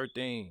 She do her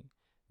thing.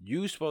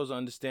 You supposed to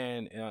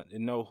understand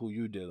and know who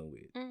you dealing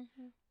with.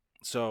 Mm-hmm.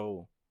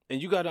 So.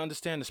 And you got to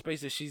understand the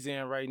space that she's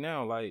in right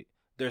now. Like,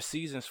 there's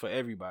seasons for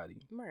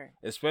everybody. Right.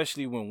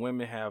 Especially when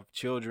women have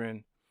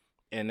children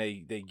and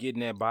they getting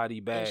that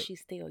body back. And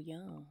she's still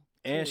young.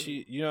 And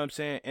she, you know what I'm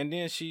saying? And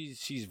then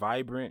she's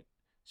vibrant.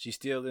 She's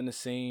still in the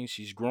scene.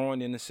 She's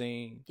growing in the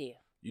scene. Yeah.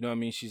 You know what I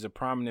mean? She's a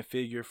prominent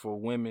figure for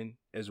women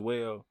as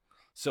well.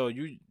 So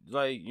you,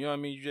 like, you know what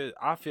I mean?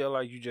 I feel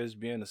like you just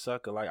being a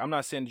sucker. Like, I'm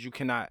not saying that you're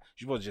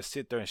supposed to just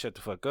sit there and shut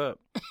the fuck up.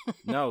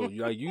 No,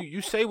 like,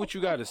 you say what you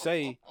got to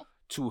say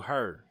to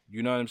her,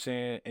 you know what I'm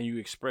saying? And you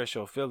express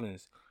your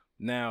feelings.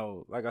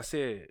 Now, like I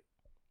said,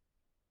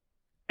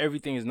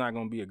 everything is not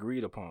gonna be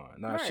agreed upon.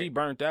 Now, if she Right.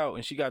 burnt out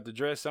and she got the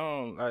dress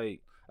on,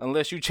 like,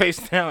 unless you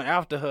chase down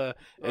after her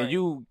and Right.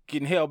 you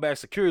getting held back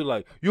security,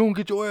 like, you don't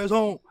get your ass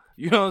home.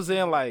 You know what I'm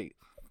saying? Like,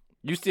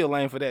 you still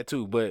lame for that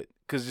too, but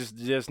because it's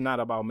just not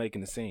about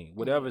making the scene.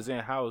 Whatever's in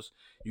house,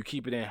 you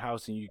keep it in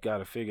house, and you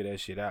gotta figure that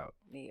shit out.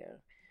 Yeah.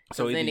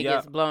 So then it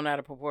gets blown out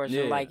of proportion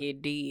Yeah. like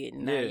it did.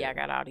 And now Yeah. y'all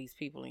got all these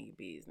people in your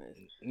business.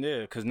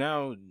 Yeah, because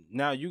now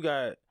you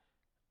got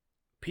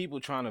people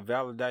trying to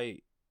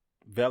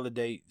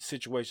validate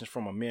situations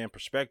from a man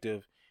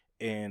perspective,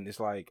 and it's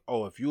like,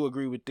 oh, if you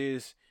agree with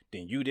this,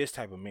 then you this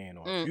type of man,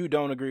 or if you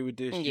don't agree with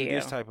this, you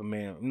this type of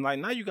man. And like,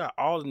 now you got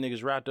all the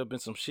niggas wrapped up in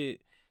some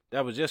shit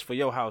that was just for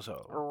your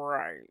household.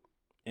 Right.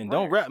 And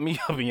don't wrap me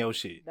up in your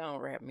shit. Don't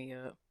wrap me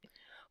up.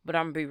 But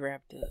I'm gonna be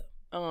wrapped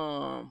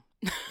up.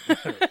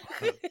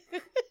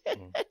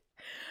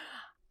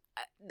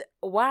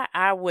 Why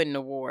I wouldn't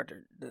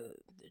award the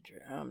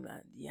I'm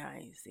not, y'all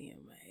ain't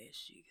seeing my ass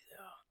cheeks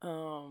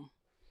though.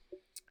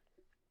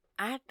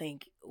 I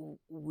think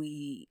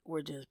we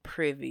were just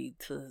privy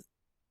to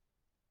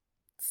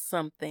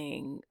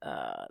something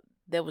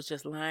that was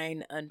just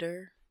lying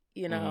under,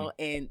 you know,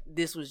 and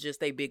this was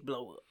just a big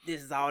blow up.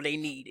 This is all they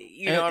needed.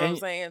 You know what I'm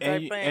saying?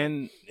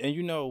 And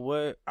you know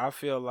what? I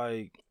feel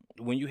like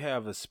when you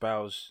have a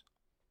spouse,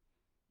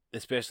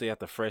 especially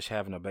after fresh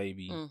having a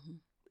baby,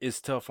 it's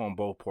tough on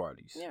both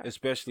parties,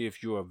 especially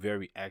if you're a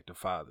very active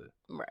father.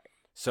 Right.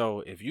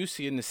 So if you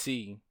see in the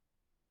sea,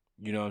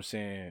 you know what I'm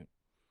saying,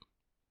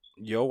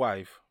 your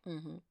wife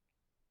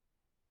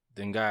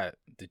then got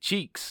the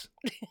cheeks.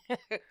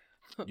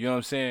 You know what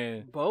I'm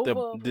saying?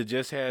 The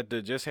just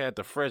had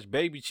the fresh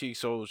baby cheeks,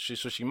 so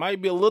she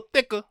might be a little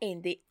thicker.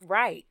 And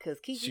right, because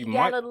KeKe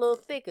got a little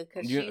thicker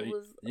because she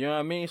was. You know what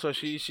I mean? So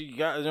she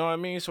got, you know what I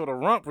mean? So the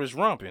rump is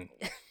rumping.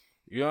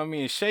 You know what I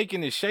mean?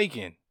 Shaking is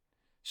shaking.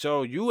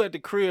 So you at the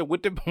crib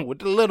with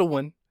the little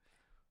one.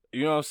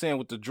 You know what I'm saying?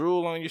 With the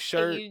drool on your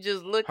shirt. And you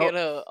just look at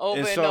her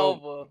over and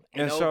over.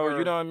 And so,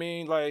 you know what I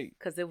mean? Like,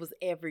 because it was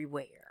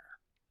everywhere.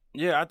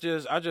 Yeah,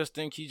 I just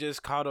think he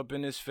just caught up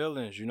in his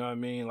feelings. You know what I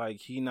mean?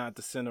 Like, he not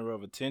the center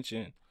of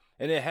attention.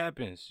 And it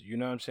happens. You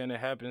know what I'm saying? It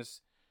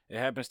happens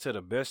to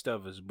the best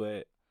of us.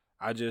 But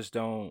I just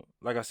don't,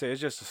 like I said,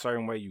 it's just a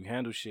certain way you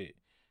handle shit.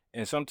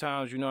 And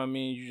sometimes, you know what I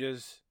mean?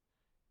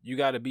 You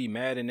got to be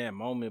mad in that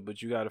moment,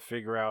 but you got to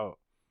figure out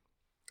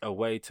a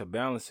way to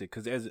balance it.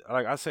 Because,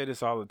 like I say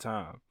this all the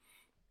time,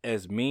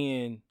 as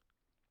men,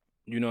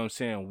 you know what I'm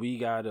saying, we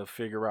got to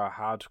figure out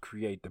how to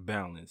create the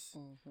balance.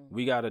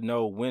 We got to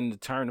know when to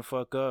turn the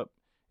fuck up,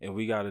 and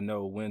we got to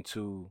know when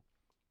to,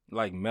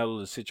 like, mellow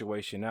the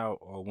situation out,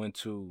 or when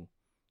to,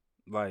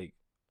 like,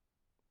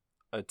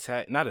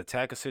 not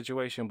attack a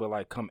situation, but,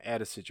 like, come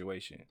at a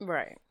situation.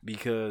 Right.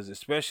 Because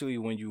especially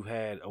when you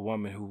had a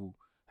woman who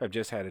have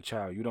just had a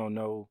child, we don't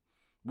know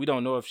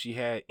if she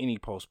had any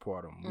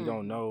postpartum. We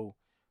don't know,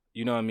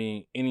 you know what I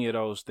mean, any of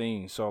those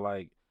things. So,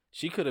 like,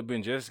 she could have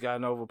been just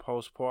gotten over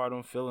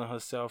postpartum, feeling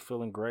herself,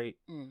 feeling great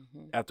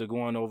after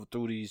going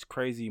through these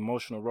crazy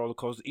emotional roller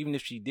coasters. Even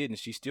if she didn't,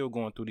 she's still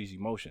going through these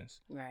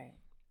emotions. Right.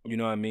 You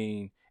know what I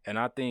mean? And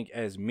I think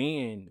as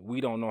men,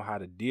 we don't know how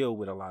to deal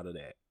with a lot of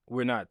that.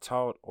 We're not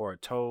taught or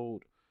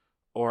told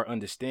or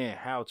understand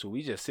how to.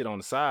 We just sit on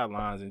the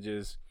sidelines and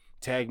just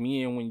tag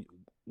me in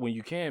when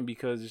you can,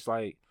 because it's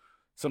like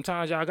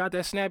sometimes y'all got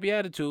that snappy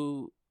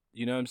attitude.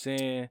 You know what I'm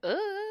saying?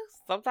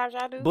 Sometimes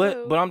y'all do but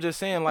too. But I'm just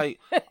saying, like,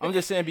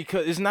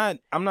 because it's not,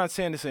 I'm not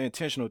saying it's an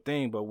intentional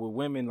thing, but with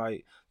women,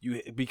 like,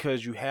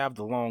 because you have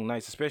the long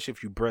nights, especially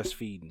if you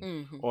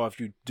breastfeeding or if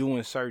you're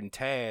doing certain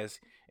tasks,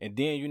 and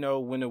then, you know,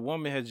 when a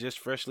woman has just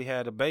freshly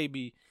had a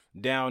baby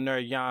down there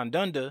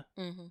yonder,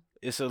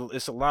 it's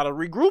a lot of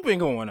regrouping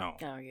going on.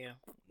 Oh yeah.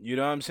 You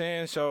know what I'm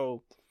saying?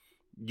 So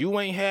you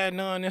ain't had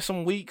none in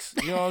some weeks,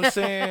 you know what I'm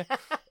saying?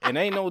 And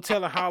ain't no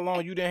telling how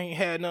long you ain't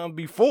had none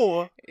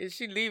before. Is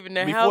she leaving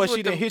the before house she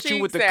with done hit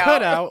you with the cheeks out?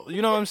 cutout?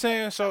 You know what I'm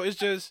saying? So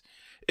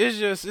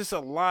it's a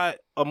lot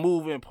of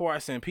moving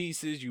parts and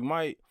pieces. You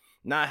might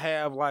not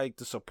have, like,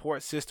 the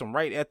support system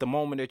right at the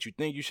moment that you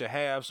think you should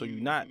have. So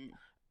you're not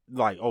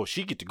like, oh,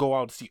 she get to go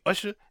out to see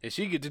Usher and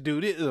she get to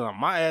do this.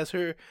 My ass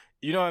her.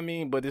 You know what I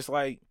mean? But it's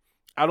like,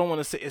 I don't want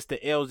to say it's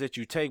the L's that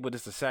you take, but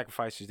it's the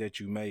sacrifices that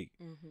you make.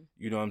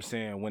 You know what I'm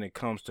saying? When it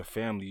comes to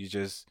family, you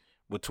just,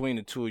 between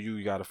the two of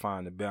you got to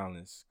find the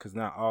balance. Because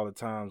not all the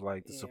times,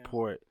 like, the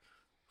support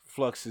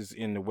fluxes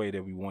in the way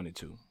that we want it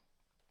to.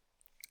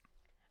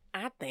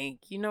 I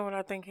think, you know what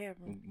I think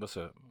happened? What's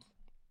up?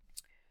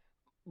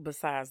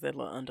 Besides that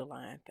little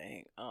underlying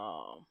thing,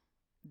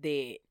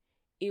 that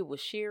it was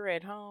sheer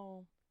at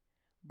home,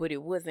 but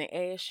it wasn't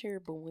as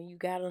sheer. But when you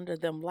got under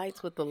them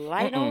lights with the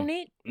light on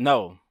it,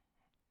 no.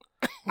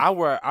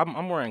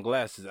 I'm wearing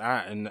glasses,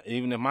 and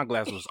even if my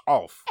glass was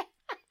off,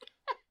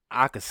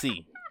 I could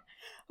see.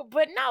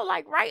 But no,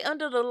 like right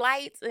under the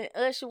lights and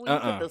Usher, we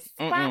put the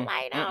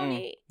spotlight on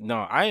it. No,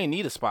 I ain't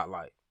need a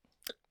spotlight.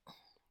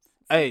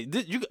 Hey,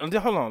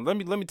 hold on. Let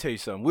me tell you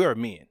something. We're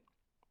men.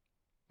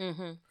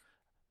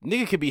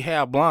 Nigga could be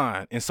half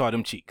blind and saw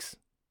them cheeks.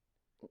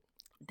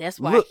 That's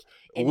why.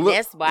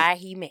 That's why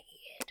he mad.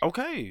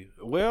 Okay,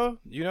 well,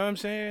 you know what I'm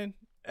saying?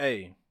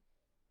 Hey,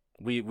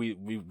 we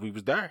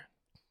was there.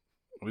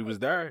 We was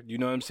there. You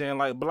know what I'm saying?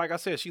 Like, but like I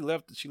said, she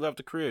left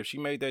the crib. She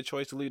made that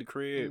choice to leave the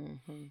crib.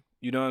 Mm-hmm.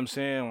 You know what I'm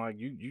saying? Like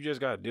you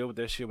just gotta deal with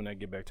that shit when they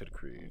get back to the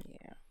crib.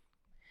 Yeah.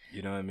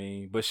 You know what I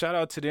mean? But shout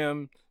out to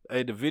them.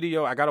 Hey, the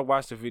video, I gotta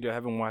watch the video. I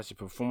haven't watched it,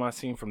 but from what I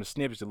seen from the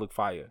snippets, it looked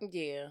fire.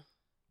 Yeah.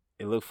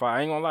 It looked fire.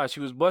 I ain't gonna lie. She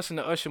was busting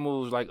the Usher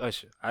moves like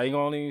Usher. I ain't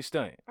gonna even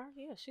stunt. Oh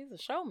yeah, she's a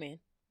showman.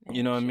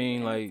 You know what I She's mean?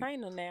 an Like,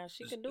 entertainer now.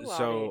 She can do all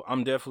so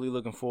I'm definitely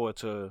looking forward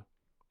to,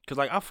 cause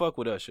like I fuck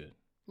with Usher. that.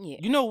 Yeah.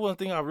 You know one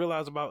thing I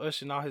realized about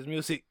Usher and all his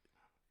music?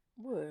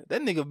 What?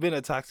 That nigga been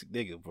a toxic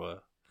nigga, bro.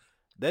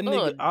 That Oh,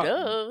 nigga,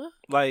 duh.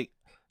 like,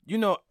 you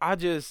know, I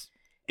just.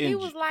 He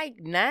was like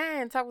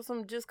 9 talking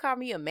some just call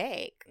me a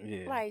Mac.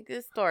 Yeah. Like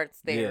it starts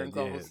there and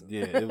goes.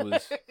 Yeah, it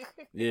was.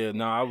 Yeah,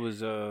 no, I was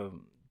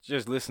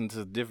just listening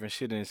to different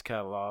shit in his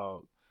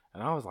catalog,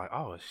 and I was like,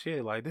 oh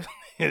shit, like this.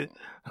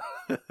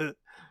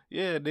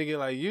 Yeah, nigga,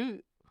 like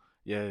you.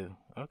 Yeah,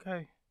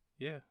 okay,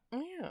 yeah.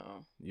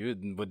 Yeah.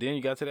 But then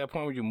you got to that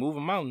point where you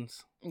moving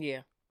mountains.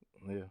 Yeah.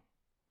 Yeah.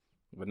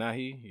 But now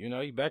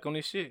he back on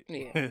this shit.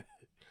 Yeah.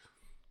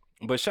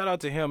 But shout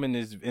out to him in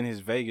his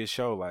Vegas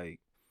show. Like,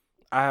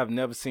 I have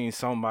never seen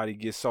somebody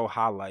get so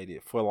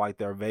highlighted for like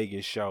their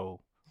Vegas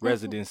show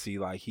residency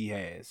like he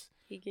has.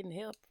 He getting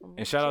help from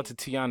And shout out to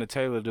Tiana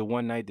Taylor, the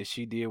one night that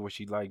she did where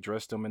she like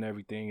dressed them and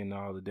everything and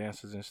all the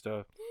dancers and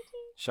stuff.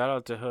 Shout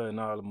out to her and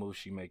all the moves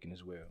she making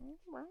as well.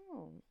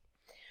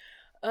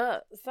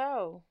 Wow.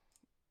 So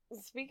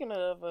speaking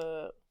of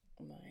I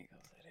ain't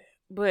gonna say that.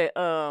 But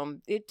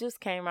it just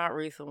came out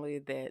recently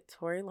that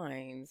Tory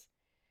Lanez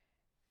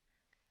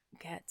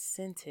got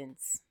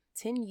sentenced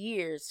 10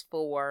 years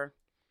for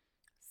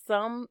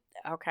some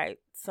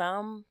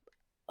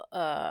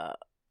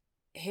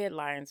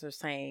headlines are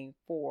saying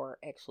for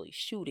actually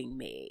shooting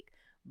Meg,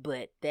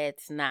 but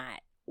that's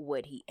not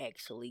what he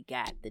actually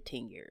got the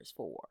 10 years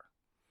for.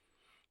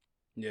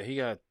 Yeah, he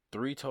got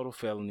 3 total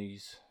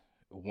felonies.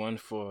 1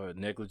 for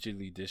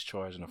negligently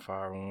discharging a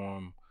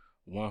firearm,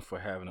 1 for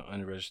having an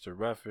unregistered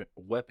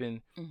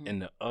weapon, Mm-hmm.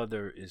 and the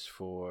other is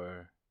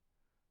for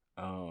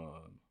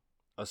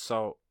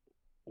assault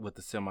with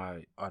a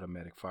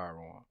semi-automatic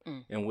firearm.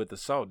 And with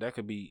assault, that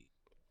could be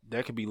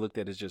looked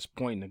at as just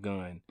pointing a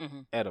gun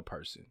at a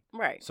person.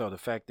 Right. So the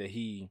fact that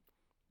he,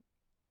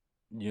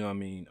 you know what I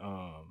mean,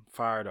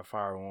 fired a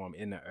firearm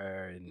in the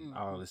air and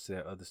all this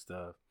that other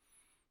stuff,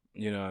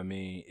 you know what I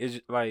mean? It's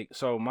like,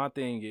 so my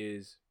thing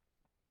is,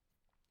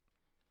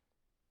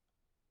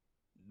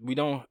 I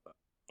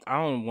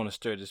don't want to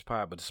stir this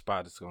pot, but the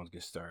spot is going to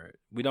get stirred.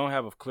 We don't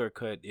have a clear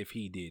cut if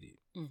he did it.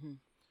 Mm-hmm.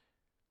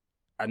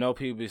 I know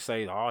people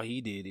say, oh,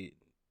 he did it.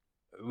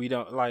 We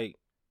don't, like,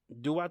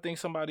 do I think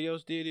somebody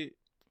else did it?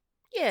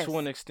 Yes. To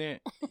an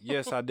extent.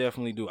 Yes, I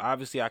definitely do.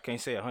 Obviously, I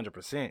can't say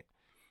 100%.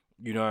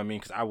 You know what I mean?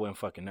 Because I wasn't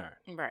fucking there.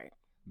 Right.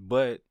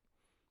 But,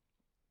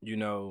 you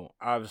know,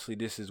 obviously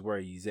this is where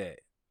he's at.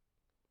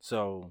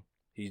 So,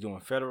 he's doing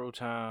federal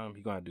time.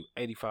 He's going to do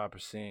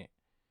 85%.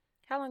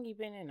 How long you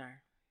been in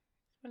there?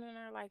 Been in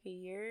there like a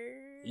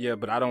year? Yeah,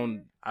 but I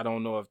don't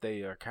know if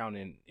they are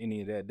counting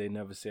any of that. They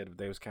never said if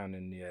they was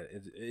counting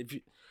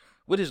that.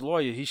 With his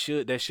lawyer,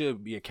 that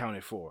should be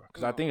accounted for.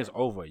 Because I think it's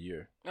over a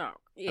year. Oh,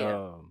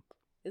 yeah.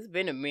 It's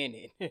been a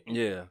minute.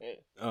 Yeah.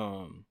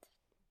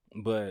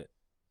 But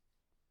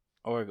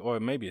or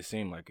maybe it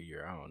seemed like a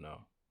year, I don't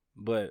know.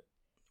 But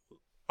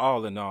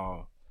all in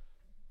all,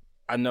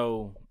 I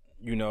know,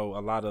 you know,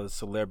 a lot of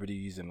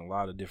celebrities and a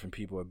lot of different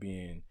people are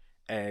being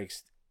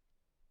asked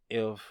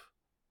if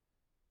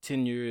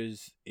 10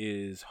 years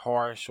is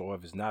harsh or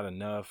if it's not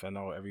enough. I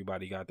know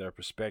everybody got their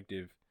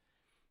perspective.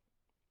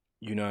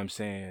 You know what I'm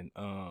saying?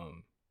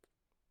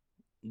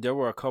 There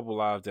were a couple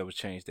lives that was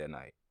changed that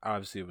night.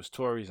 Obviously, it was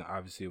Tory's, and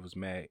obviously, it was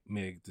Meg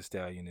Thee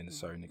Stallion in a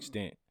certain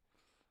extent.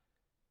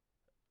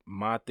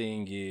 My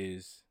thing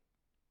is,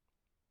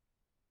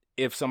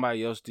 if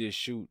somebody else did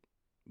shoot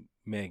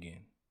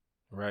Megan,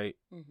 right?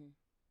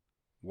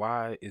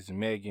 Why is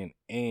Megan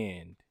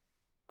and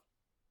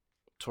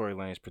Tory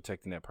Lanez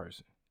protecting that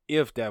person?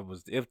 If that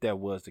was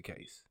the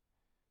case,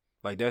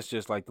 like that's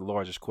just like the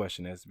largest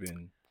question that's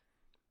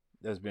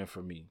been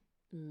for me.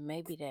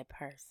 Maybe that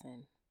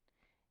person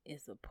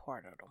is a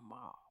part of the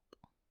mob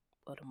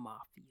or the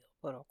mafia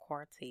or the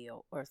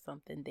cartel or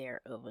something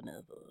there of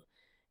another,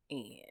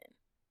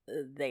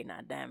 and they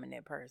not diming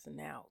that person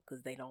out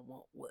because they don't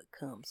want what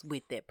comes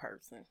with that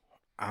person.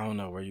 I don't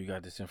know where you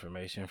got this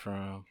information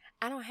from.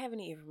 I don't have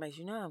any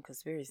information. You know, I'm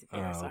conspiracy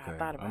theorist, so I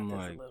thought about this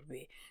a little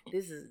bit.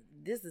 This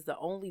is the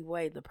only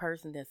way the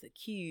person that's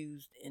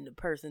accused and the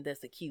person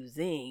that's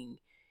accusing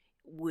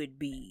would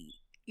be,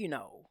 you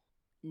know,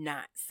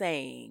 not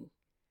saying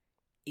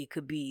it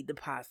could be the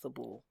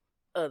possible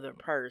other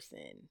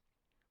person,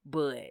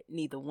 but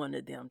neither one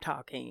of them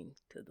talking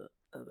to the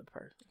other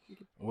person.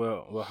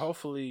 Well,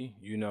 hopefully,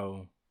 you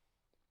know,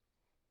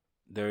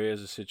 there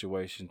is a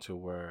situation to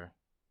where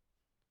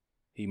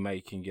he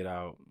can get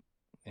out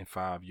in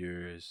 5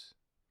 years.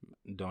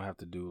 Don't have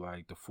to do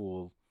like the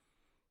full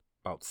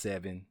about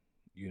 7.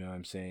 You know what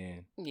I'm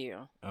saying?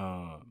 Yeah.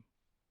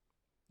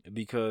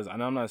 Because,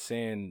 and I'm not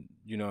saying,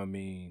 you know what I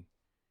mean,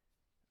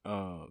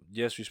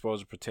 yes, we're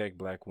supposed to protect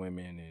black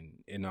women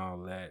and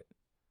all that.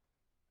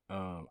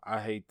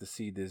 I hate to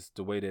see this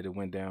the way that it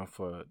went down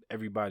for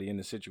everybody in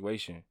the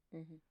situation.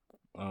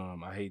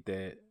 I hate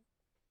that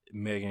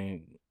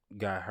Megan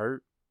got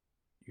hurt,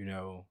 you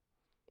know,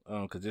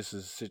 because this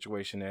is a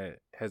situation that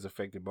has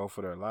affected both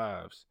of their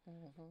lives.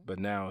 But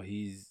now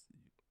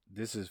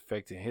this is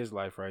affecting his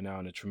life right now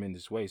in a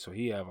tremendous way. So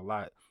he have a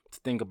lot to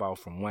think about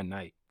from one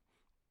night.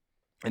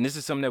 And this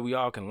is something that we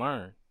all can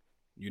learn.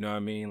 You know what I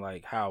mean?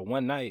 Like how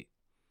one night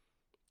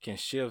can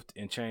shift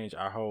and change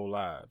our whole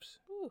lives.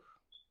 Ooh.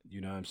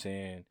 You know what I'm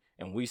saying?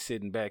 And we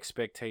sitting back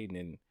spectating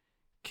and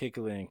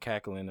kickling and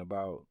cackling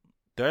about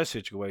their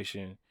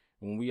situation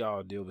when we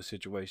all deal with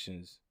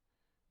situations,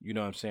 you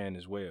know what I'm saying,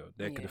 as well.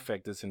 That could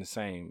affect us in the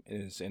same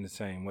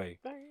way.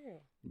 Oh, yeah.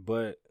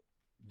 But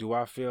do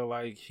I feel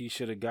like he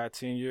should have got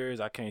 10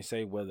 years? I can't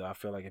say whether I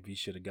feel like if he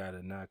should have got it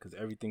or not, because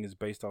everything is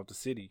based off the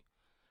city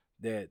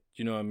that,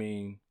 you know what I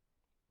mean,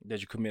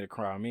 that you commit a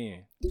crime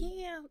in.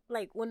 Yeah,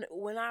 like when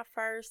I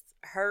first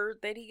heard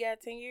that he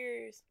got 10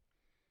 years,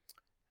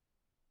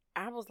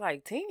 I was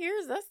like, 10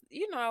 years? That's,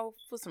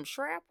 for some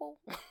shrapnel.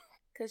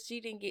 Because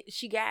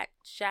she got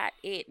shot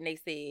at, and they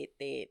said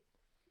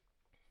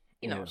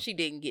that, she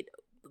didn't get,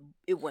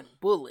 it wasn't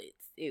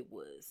bullets, it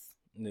was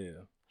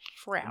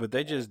shrapnel. But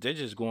they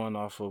just going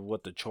off of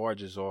what the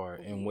charges are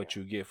and what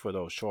you get for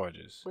those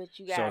charges. But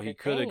you so he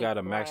could have got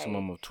a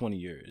maximum of 20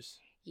 years.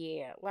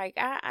 Yeah, like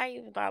I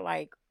even thought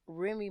like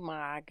Remy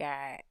Ma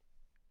got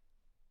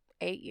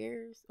 8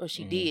 years, or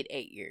she did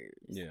 8 years.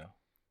 Yeah,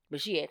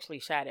 but she actually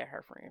shot at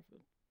her friend for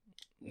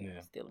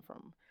stealing from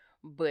him.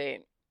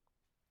 But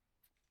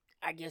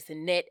I guess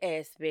in that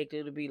aspect,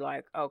 it'll be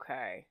like,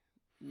 okay,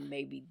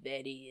 maybe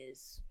that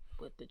is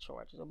what the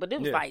charges are. But it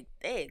was like,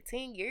 10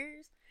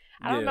 years?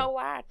 I don't know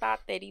why I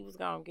thought that he was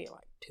going to get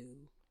like 2.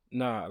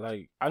 Nah,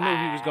 like, I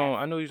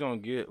knew he was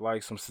going to get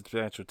like some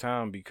substantial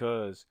time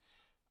because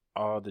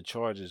all the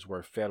charges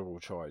were federal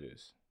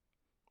charges.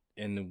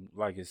 And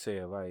like I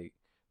said, like,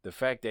 the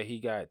fact that he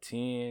got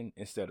 10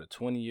 instead of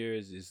 20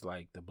 years is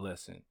like the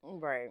blessing.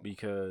 Right.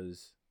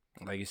 Because,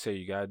 like you said,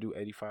 you got to do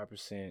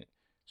 85%.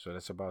 So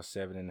that's about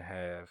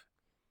 7.5.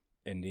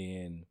 And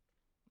then,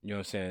 you know what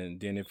I'm saying?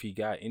 Then if he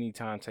got any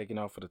time taken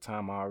off for the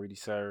time I already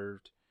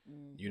served,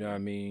 you know what I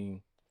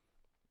mean?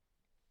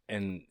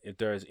 And if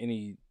there's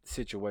any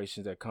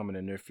situations that come in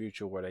the near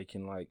future where they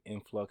can like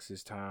influx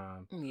his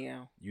time,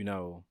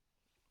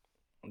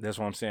 that's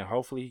what I'm saying.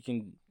 Hopefully he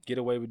can get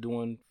away with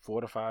doing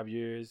 4 to 5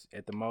 years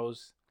at the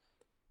most.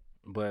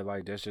 But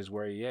like that's just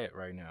where he at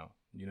right now.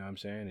 You know what I'm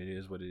saying? It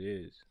is what it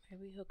is.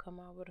 Maybe he'll come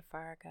out with a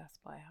fire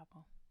gospel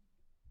album.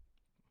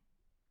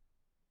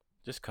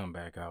 Just come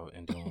back out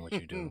and doing what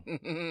you do. I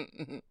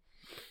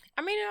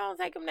mean, it don't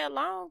take him that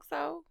long,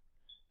 so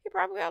he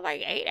probably got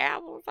like 8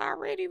 albums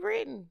already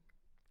written.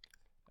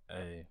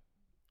 Hey,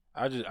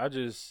 I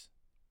just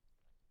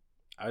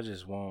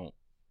want,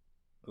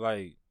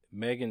 like,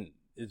 Megan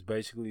is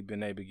basically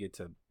been able to get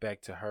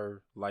back to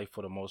her life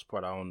for the most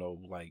part. I don't know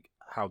like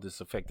how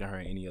this affecting her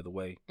in any other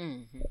way.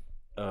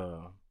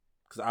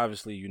 Because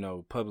obviously,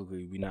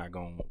 publicly we not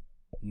gonna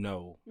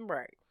know.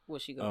 Right.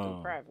 What she gonna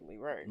do privately,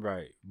 right?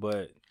 Right.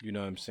 But you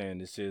know what I'm saying,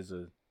 this is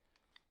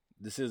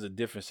a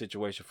different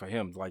situation for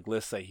him. Like,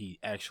 let's say he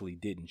actually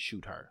didn't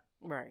shoot her.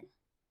 Right.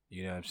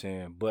 You know what I'm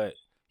saying? But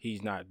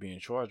he's not being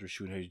charged with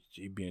shooting her.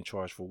 He's being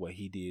charged for what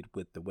he did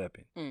with the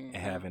weapon and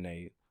having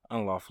a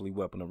unlawfully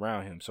weapon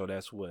around him. So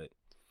that's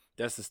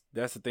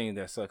the thing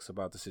that sucks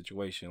about the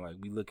situation. Like,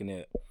 we looking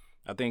at,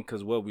 I think,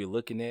 because what we're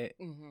looking at,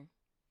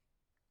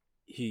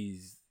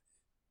 he's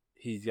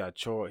got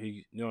charged.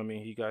 You know what I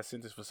mean? He got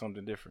sentenced for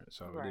something different.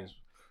 So it is.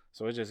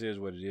 So it just is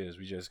what it is.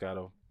 We just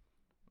gotta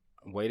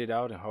wait it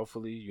out, and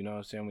hopefully, you know what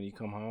I'm saying, when he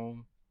come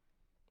home,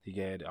 he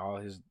got all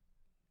his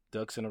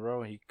ducks in a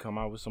row, and he can come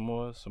out with some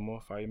more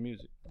fire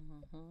music.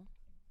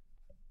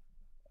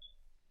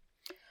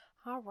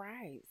 All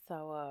right.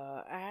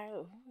 So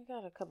we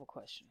got a couple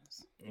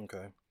questions.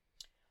 Okay.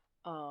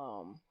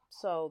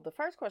 So the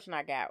first question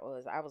I got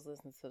was, I was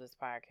listening to this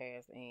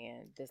podcast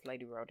and this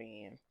lady wrote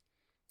in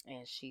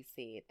and she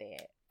said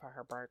that for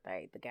her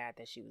birthday, the guy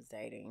that she was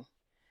dating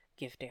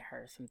gifted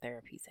her some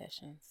therapy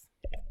sessions.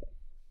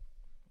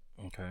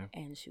 Okay.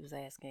 And she was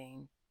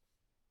asking,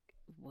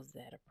 was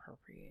that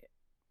appropriate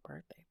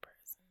birthday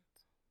present?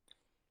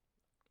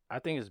 I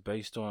think it's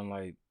based on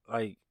like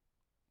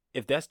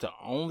if that's the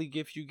only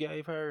gift you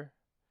gave her,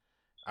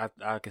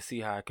 I could see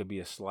how it could be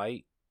a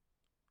slight.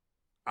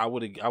 I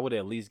would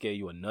at least gave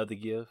you another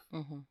gift.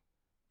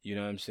 You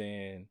know what I'm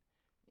saying?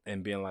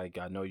 And being like,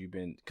 I know you've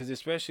been, because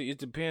especially it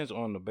depends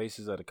on the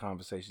basis of the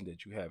conversation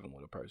that you having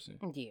with a person.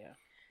 Yeah.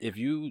 If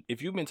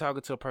you've been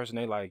talking to a person,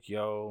 they like,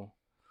 yo,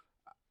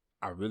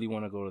 I really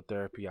want to go to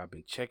therapy. I've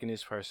been checking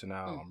this person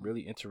out. I'm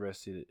really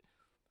interested.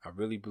 I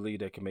really believe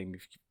that can make me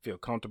feel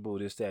comfortable,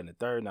 this, that, and the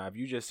third. Now, if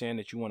you just saying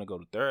that you want to go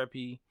to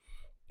therapy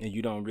and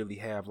you don't really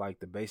have like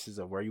the basis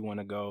of where you want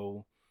to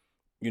go,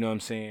 you know what I'm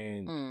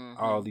saying,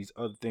 all these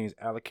other things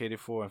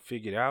allocated for and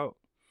figured out.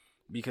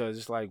 Because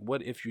it's like,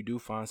 what if you do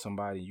find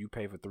somebody, you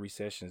pay for 3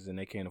 sessions and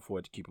they can't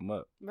afford to keep them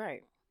up?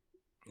 Right.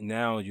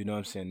 Now, you know what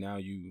I'm saying, now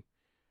you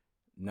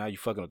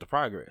fucking up the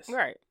progress.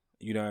 Right.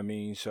 You know what I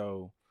mean?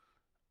 So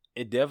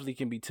it definitely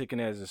can be taken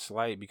as a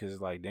slight, because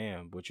it's like,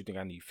 damn, what you think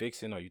I need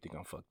fixing, or you think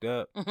I'm fucked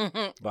up?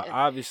 But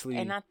obviously,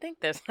 and I think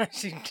that's how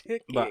she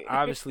took but it.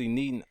 obviously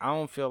needing, I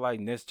don't feel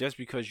like this just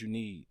because you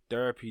need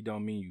therapy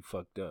don't mean you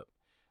fucked up.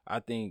 I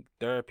think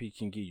therapy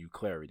can give you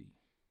clarity.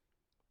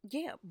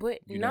 Yeah, but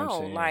You know what I'm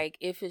no, saying? like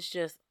if it's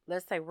just,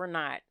 let's say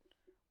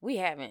we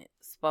haven't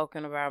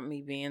spoken about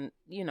me being,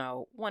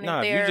 wanting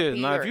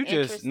therapy or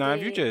interested.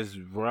 If you just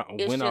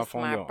It's went just off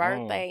on my your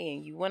birthday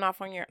and you went off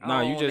on your own.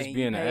 Nah, you own just and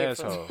being you an paid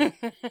asshole. for...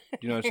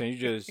 You know what I'm saying? You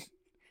just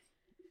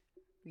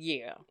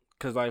Yeah.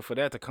 Cause like for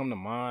that to come to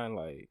mind,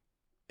 like,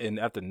 and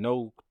after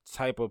no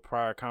type of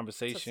prior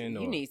conversation,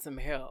 You need some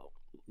help.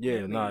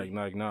 Yeah, like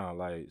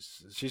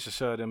she should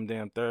shove them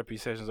damn therapy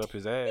sessions up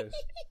his ass.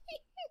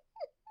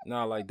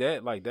 Nah, like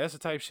that's the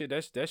type of shit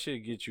that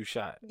should get you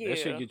shot. Yeah. That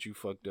should get you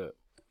fucked up.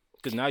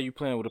 Cause now you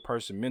playing with a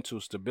person's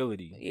mental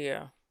stability.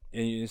 Yeah.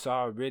 And it's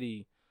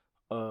already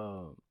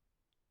we're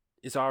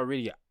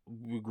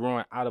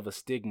growing out of a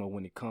stigma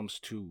when it comes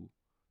to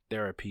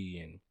therapy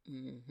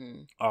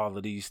and all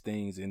of these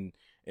things, and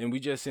we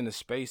just in a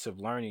space of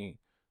learning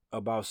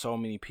about so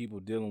many people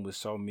dealing with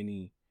so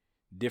many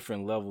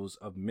different levels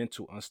of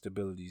mental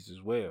instabilities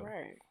as well.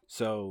 Right.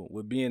 So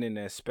with being in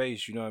that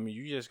space, you know what I mean,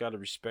 you just got to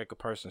respect a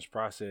person's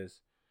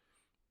process.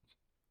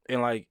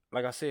 And like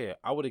I said,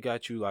 I would have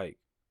got you like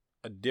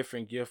a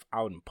different gift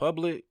out in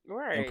public,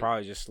 right, and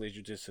probably just slid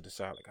you just to the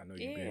side, like, I know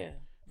you've been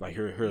like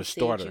her you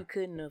starter. Said you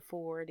couldn't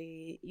afford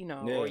it,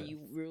 or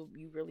you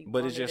really.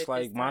 But it's just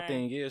like my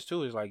thing is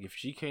too, is like if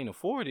she can't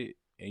afford it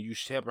and you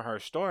helping her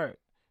start,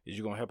 is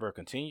you gonna help her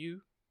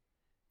continue?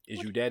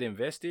 Is you that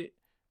invested?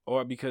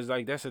 Or because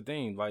like that's the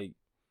thing, like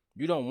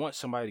you don't want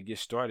somebody to get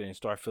started and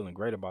start feeling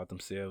great about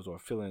themselves or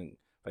feeling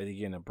like they're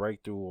getting a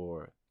breakthrough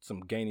or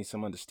gaining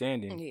some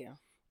understanding. Yeah.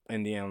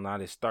 And then now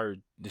this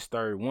third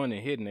one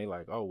and hitting, they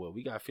like, oh well,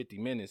 we got 50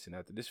 minutes, and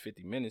after this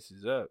 50 minutes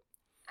is up.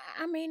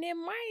 I mean, it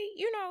might,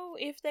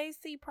 if they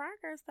see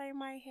progress, they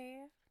might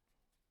have.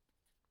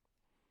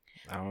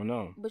 I don't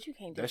know. But you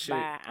can't just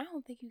buy. I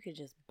don't think you could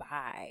just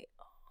buy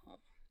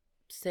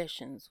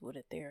sessions with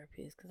a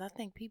therapist, because I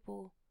think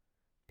people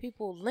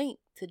link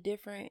to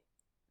different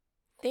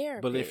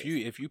therapists. But if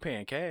you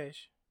paying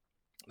cash,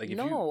 like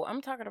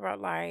I'm talking about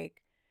like,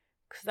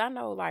 because I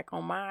know like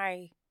on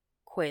my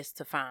quest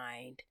to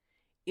find,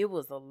 it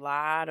was a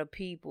lot of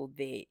people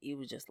that it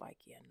was just like,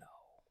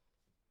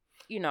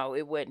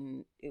 it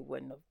wasn't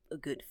a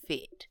good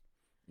fit.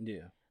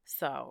 Yeah.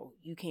 So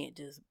you can't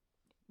just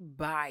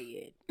buy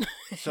it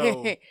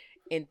so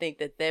and think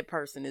that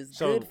person is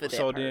good for that person.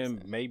 So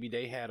then maybe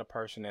they had a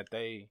person that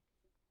they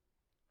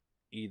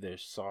either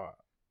saw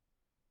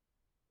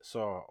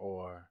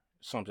or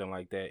something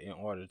like that in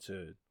order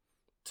to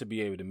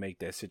be able to make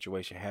that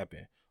situation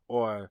happen.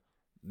 Or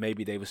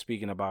maybe they were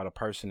speaking about a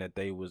person that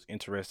they was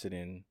interested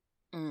in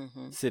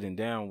sitting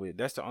down with.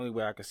 That's the only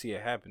way I could see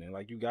it happening.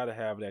 Like, you got to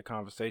have that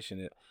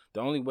conversation. The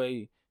only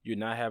way you're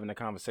not having a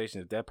conversation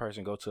is if that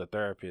person go to a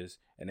therapist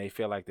and they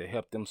feel like they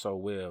helped them so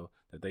well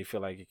that they feel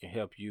like it can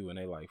help you, and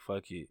they like,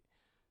 fuck it,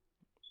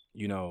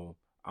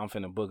 I'm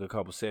finna book a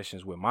couple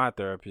sessions with my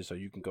therapist so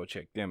you can go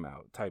check them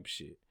out, type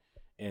shit.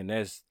 And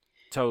that's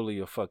totally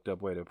a fucked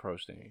up way to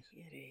approach things.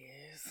 It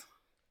is.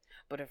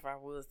 But if I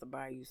was to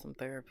buy you some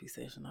therapy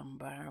session, I'm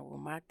buying it with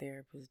my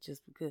therapist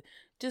just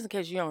in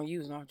case you don't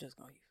use it, I'm just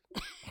gonna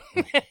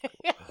use it.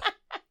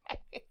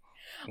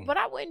 But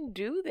I wouldn't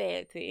do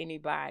that to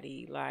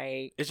anybody.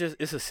 Like, it's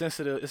a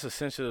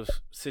sensitive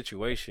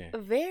situation.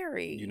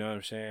 Very. You know what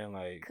I'm saying?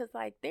 Like, because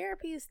like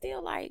therapy is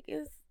still like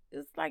it's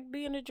like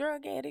being a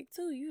drug addict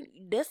too.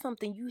 That's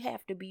something you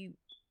have to be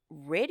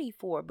ready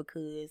for,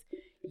 because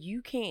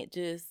you can't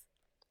just,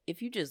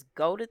 if you just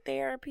go to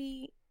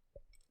therapy,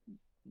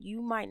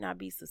 you might not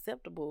be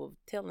susceptible of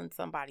telling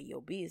somebody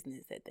your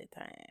business at that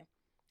time.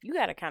 You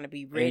got to kind of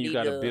be ready. And you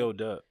got to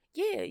build up.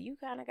 Yeah, you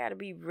kind of got to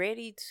be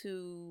ready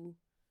to,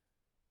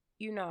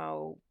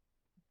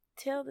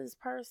 tell this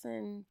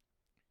person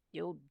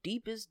your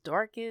deepest,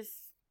 darkest,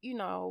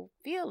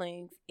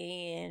 feelings,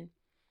 and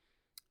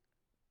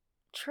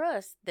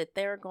trust that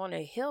they're going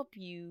to help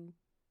you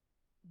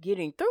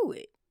getting through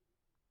it.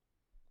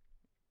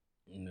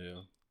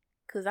 Yeah.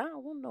 Because I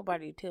don't want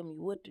nobody to tell me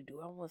what to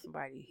do. I want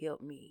somebody to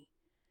help me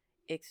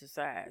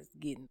exercise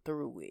getting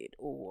through it,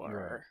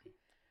 or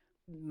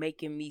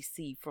making me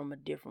see from a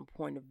different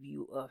point of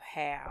view of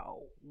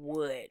how,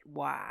 what,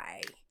 why.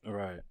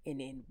 Right.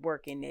 And then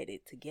working at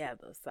it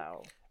together.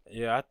 So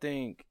yeah, I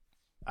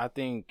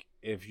think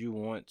if you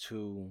want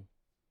to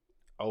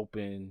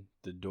open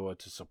the door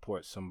to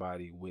support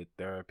somebody with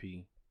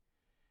therapy,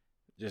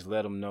 just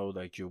let them know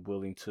that you're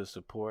willing to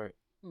support.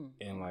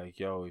 And like,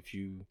 yo, if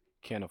you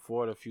can't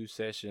afford a few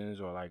sessions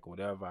or like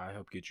whatever, I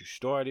help get you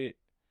started.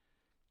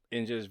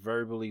 and just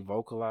verbally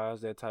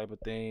vocalize that type of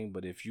thing.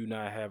 But if you're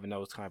not having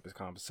those type of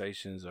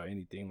conversations or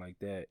anything like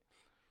that,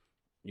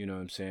 you know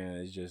what I'm saying?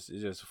 It's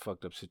just a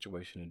fucked up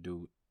situation to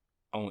do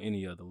on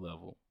any other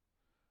level.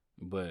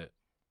 But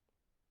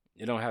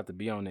it don't have to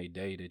be on a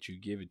day that you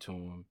give it to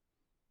them.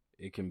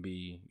 It can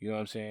be, you know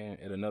what I'm saying,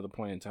 at another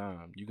point in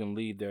time. You can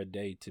leave their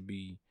day to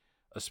be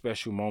a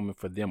special moment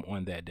for them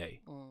on that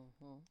day.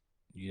 Mm-hmm.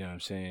 You know what I'm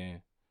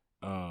saying?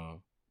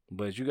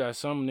 But you got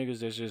some niggas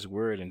that's just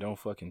weird and don't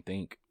fucking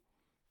think.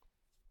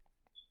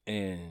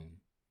 And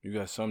you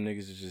got some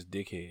niggas that's just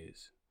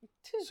dickheads.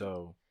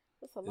 So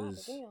that's a lot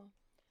of them.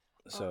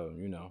 So,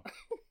 you know.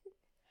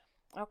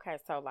 Okay,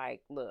 so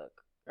like,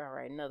 look, all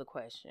right, another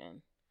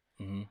question.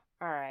 Mm-hmm.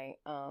 All right,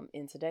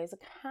 in today's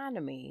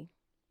economy,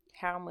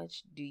 how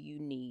much do you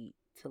need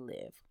to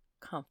live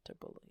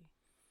comfortably?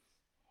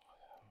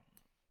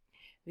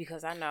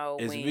 Because I know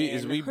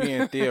is we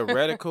being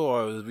theoretical,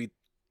 or is we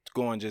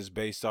going just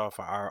based off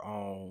of our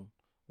own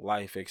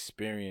life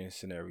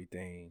experience and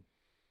everything?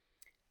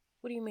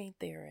 What do you mean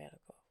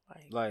theoretical?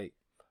 Like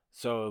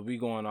so if we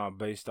going on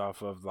based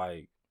off of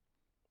like,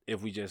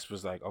 if we just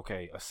was like,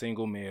 okay, a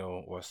single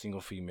male or a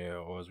single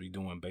female, or is we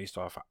doing based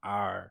off of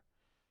our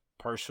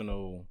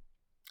personal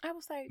I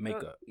would say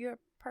makeup? Your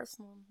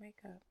personal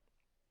makeup.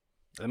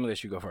 Let me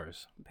let you go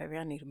first. Baby,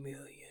 I need $1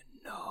 million.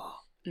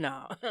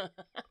 No.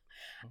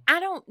 I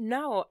don't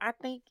know. I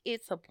think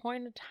it's a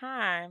point of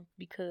time,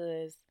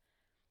 because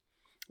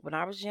when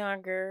I was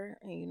younger,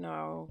 you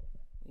know,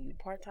 when you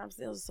part-time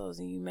sales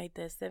associate and you make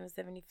that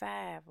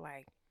 $775,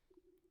 like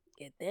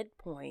at that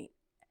point,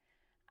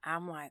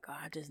 I'm like, oh,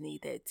 I just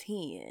need that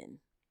 10.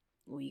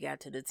 When you got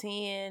to the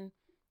 10,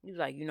 you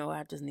like, you know,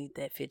 I just need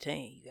that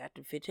 15. You got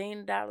the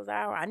 $15 an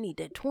hour. I need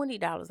that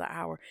 $20 an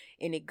hour.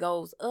 And it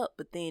goes up.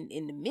 But then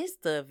in the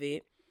midst of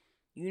it,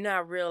 you're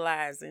not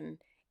realizing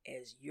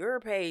as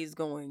your pay is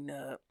going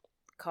up,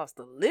 cost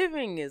of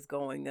living is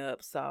going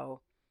up.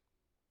 So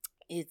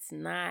it's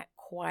not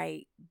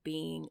quite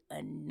being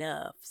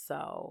enough.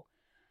 So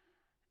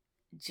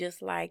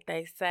just like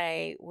they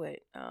say with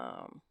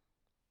the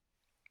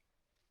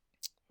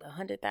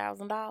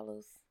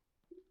 $100,000,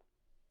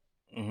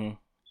 Mm-hmm.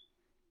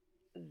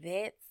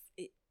 that's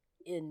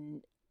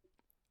in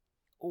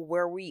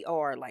where we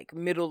are, like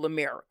middle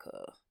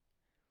America.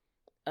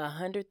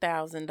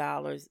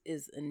 $100,000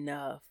 is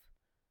enough.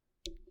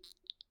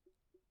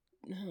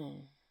 I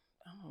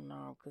don't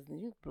know, because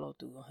you blow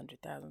through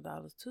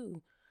 $100,000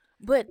 too,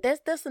 but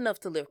that's enough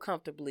to live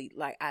comfortably.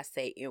 Like I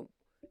say,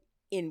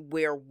 in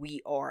where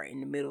we are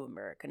in the middle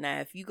America. Now,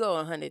 if you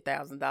go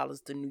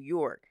 $100,000 to New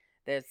York,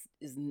 that's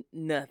is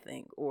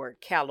nothing, or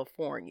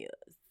California,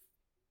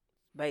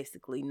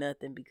 basically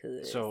nothing.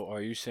 Because So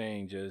are you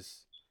saying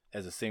just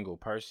as a single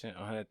person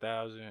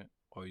 100,000,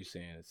 or are you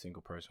saying a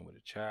single person with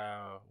a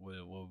child? What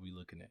are we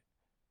looking at?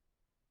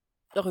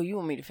 Oh, you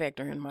want me to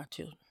factor in my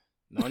children?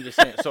 No, I'm just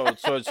saying.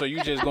 So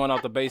you just going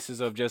off the basis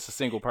of just a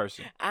single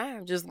person? I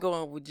am just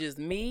going with just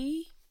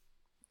me.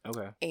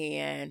 Okay.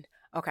 And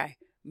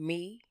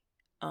me,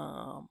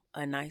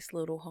 a nice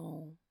little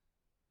home,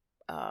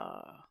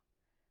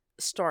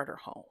 starter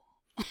home.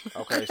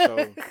 Okay,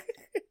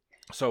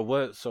 so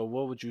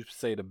what would you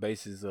say the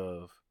basis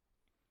of,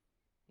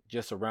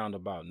 just a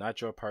roundabout,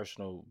 not your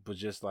personal, but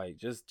just like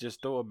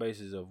just throw a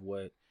basis of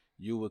what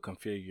you would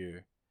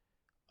configure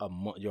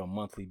your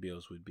monthly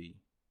bills would be,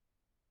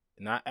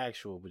 not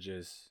actual, but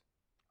just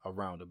a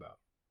roundabout.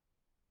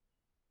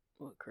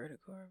 What, credit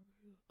card?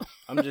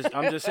 I'm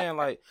just saying,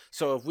 like,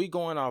 so if we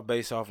going off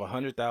based off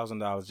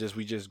 $100,000,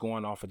 we just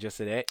going off of just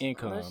that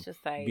income, Let's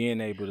just say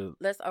being able to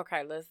let's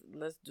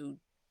do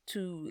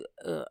two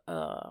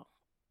the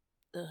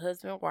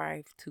husband,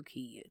 wife, 2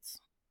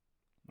 kids.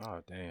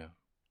 Oh damn.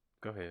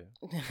 Go ahead.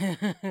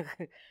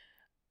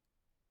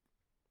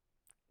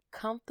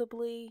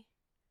 Comfortably,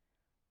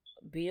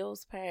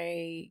 bills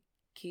paid,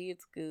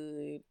 kids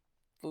good,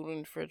 food in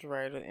the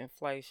refrigerator,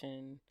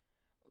 inflation,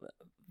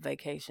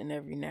 vacation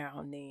every now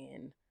and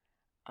then,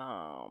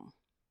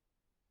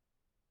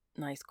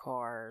 nice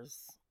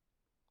cars,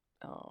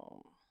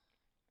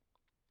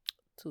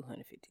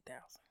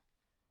 250,000.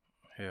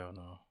 Hell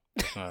no,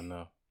 that's not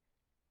enough.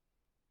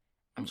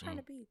 I'm trying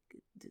to be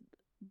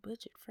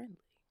budget friendly.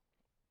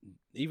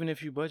 Even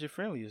if you budget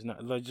friendly, it's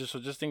not like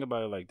just think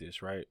about it like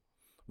this, right?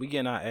 We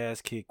getting our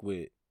ass kicked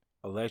with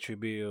electric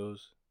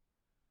bills,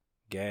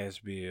 gas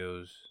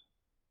bills.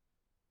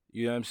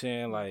 You know what I'm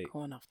saying? Like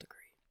going off the grid.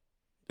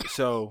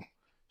 So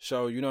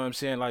you know what I'm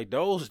saying? Like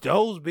those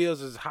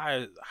bills is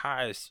high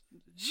as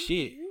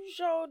shit. You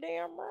sure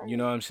damn right. You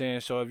know what I'm saying?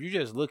 So if you're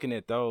just looking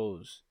at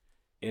those,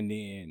 and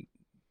then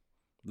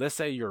let's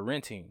say you're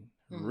renting,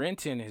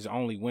 renting has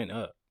only went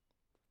up.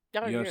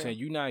 Oh, you know what I'm saying?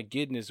 You're not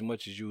getting as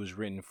much as you was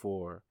renting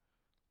for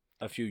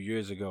a few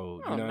years ago.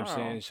 You know what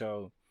I'm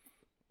saying?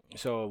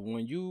 So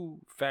when you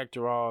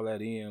factor all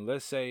that in,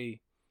 let's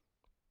say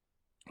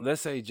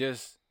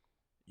just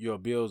your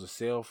bills, a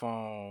cell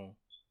phone,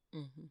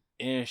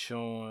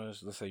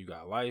 insurance, let's say you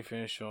got life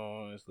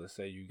insurance, let's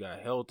say you got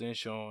health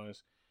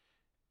insurance.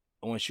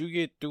 Once you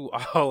get through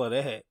all of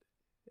that,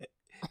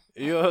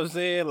 You know what I'm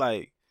saying?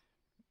 Like,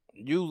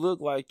 you look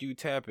like you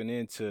tapping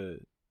into,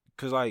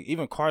 cause like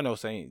even Cardinal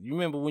saying, you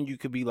remember when you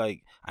could be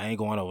like, I ain't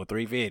going over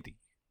 350,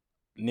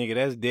 nigga,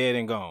 that's dead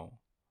and gone.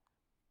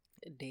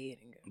 Dead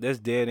and gone. That's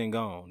dead and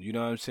gone. You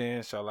know what I'm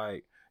saying? So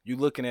like, you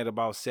looking at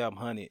about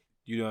 700.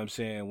 You know what I'm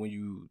saying? When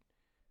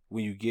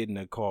you get in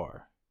a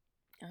car.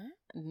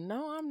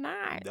 No, I'm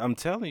not. I'm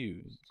telling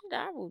you.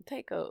 I will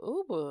take a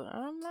Uber.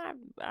 I'm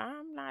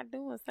not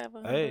doing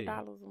Hey, $700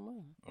 a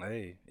month.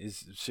 hey,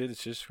 it's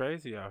just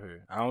crazy out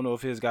here. I don't know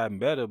if it's gotten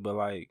better, but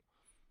like,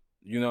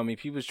 you know what I mean?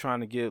 People's trying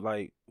to get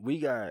like we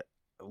had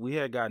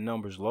got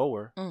numbers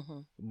lower,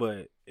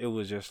 but it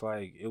was just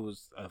like it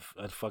was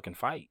a fucking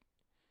fight.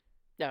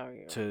 Oh,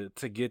 yeah.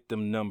 To get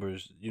them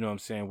numbers, you know what I'm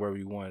saying, where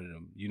we wanted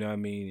them. You know what I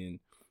mean? And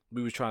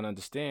we was trying to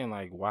understand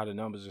like why the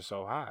numbers are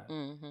so high.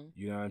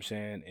 You know what I'm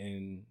saying?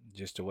 And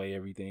just the way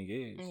everything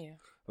is. Yeah.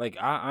 Like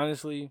I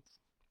honestly,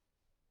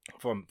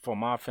 for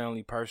my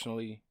family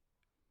personally,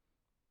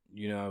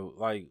 you know,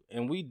 like,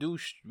 and we do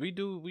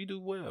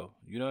well.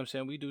 You know what I'm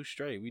saying? We do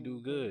straight. We do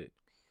good.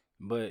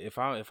 But if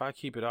I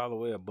keep it all the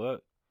way a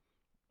buck,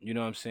 you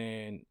know what I'm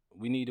saying?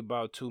 We need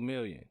about 2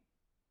 million.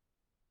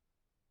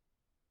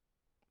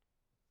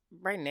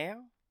 Right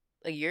now?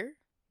 A year?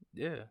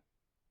 Yeah.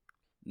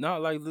 No,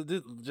 like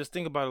just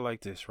think about it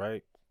like this,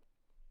 right?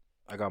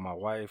 I got my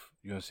wife.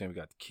 You know what I'm saying? We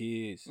got the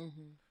kids.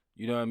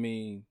 You know what I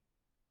mean?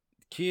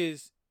 The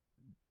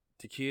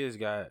kids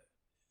got.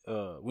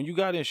 When you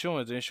got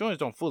insurance, the insurance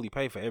don't fully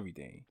pay for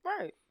everything.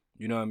 Right.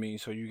 You know what I mean?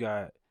 So you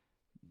got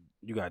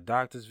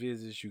doctor's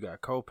visits, you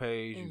got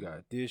co-pays, you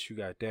got this, you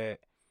got that.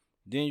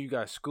 Then you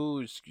got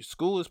school.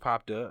 School has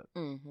popped up.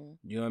 You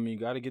know what I mean?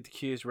 Got to get the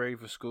kids ready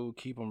for school,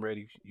 keep them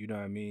ready. You know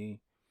what I mean?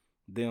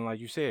 Then, like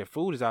you said,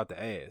 food is out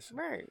the ass.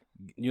 Right.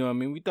 You know what I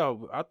mean?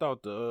 I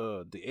thought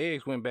the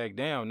eggs went back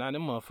down. Now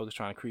them motherfuckers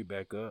trying to creep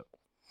back up.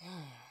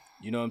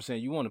 You know what I'm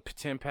saying? You want a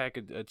 10-pack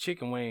of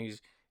chicken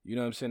wings. You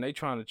know what I'm saying? They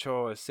trying to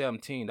charge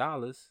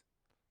 $17.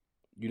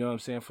 You know what I'm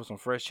saying, for some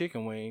fresh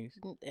chicken wings.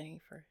 They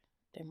ain't fresh.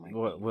 They might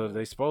well,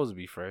 they supposed to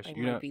be fresh. They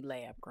you might know? be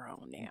lab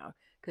grown now,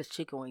 because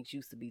chicken wings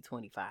used to be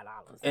 $25,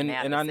 and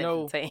now I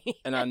know, 17.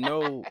 and I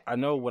know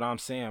what I'm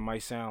saying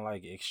might sound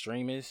like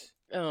extremist.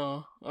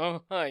 You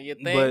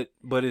think?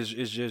 But it's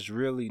just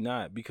really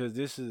not, because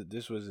this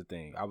was the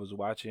thing. I was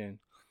watching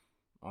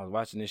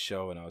this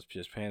show and I was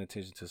just paying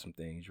attention to some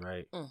things,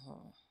 right?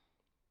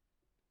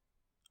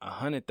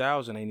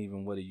 100,000 ain't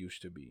even what it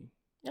used to be.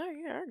 Oh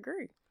yeah, I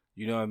agree.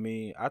 You know what I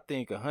mean? I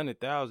think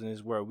 100,000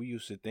 is where we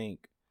used to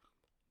think,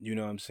 you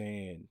know what I'm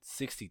saying,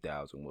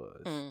 60,000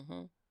 was.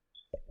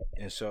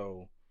 And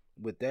so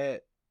with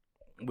that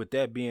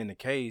being the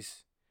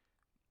case,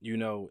 you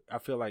know, I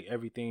feel like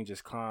everything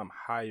just climbed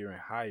higher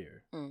and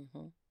higher.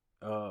 And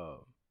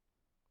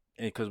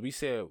because we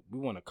said we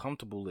want a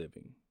comfortable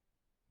living,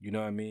 you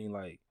know what I mean?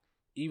 Like,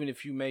 even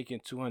if you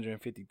making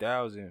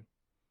 250,000,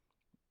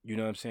 you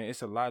know what I'm saying,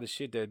 it's a lot of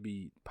shit that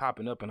be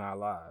popping up in our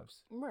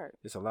lives. Right.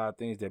 It's a lot of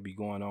things that be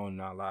going on in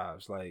our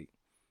lives. Like,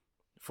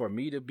 for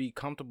me to be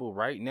comfortable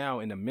right now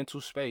in the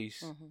mental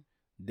space,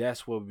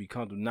 that's what would be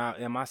comfortable. Now,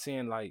 am I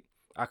saying like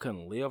I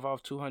couldn't live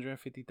off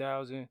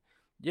 250,000?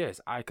 Yes,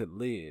 I could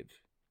live,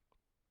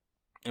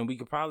 and we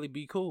could probably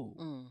be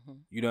cool.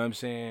 You know what I'm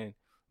saying?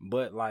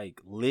 But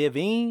like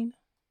living,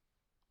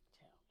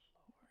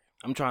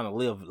 I'm trying to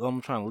live.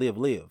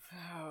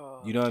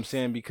 Oh, you know what I'm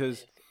saying?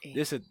 Because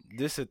this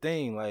a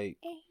thing. Like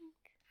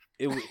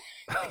it was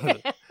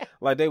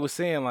like they were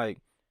saying, like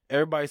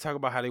everybody's talking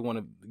about how they want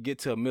to get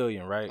to 1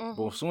 million, right?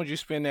 But as soon as you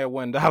spend that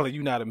 $1,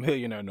 you're not a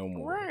millionaire no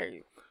more.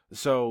 Right.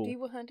 So give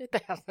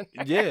 100,000.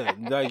 yeah,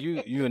 like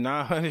you're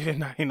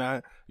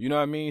 999. You know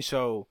what I mean?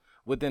 So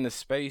within the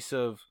space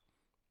of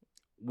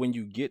when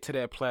you get to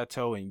that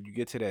plateau and you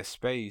get to that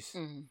space,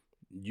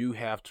 you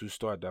have to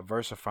start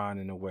diversifying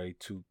in a way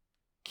to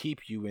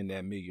keep you in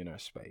that millionaire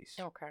space.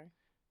 Okay.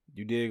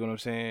 You dig what I'm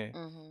saying?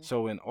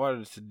 So in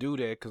order to do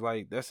that, because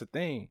like that's the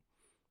thing,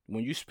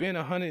 when you spend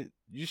 100,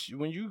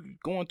 when you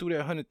going through that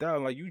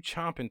 100,000, like you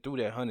chomping through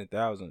that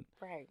 100,000,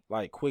 right?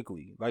 Like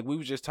quickly. Like we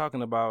was just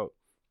talking about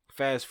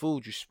fast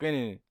food. You're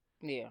spending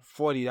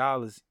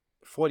 $40,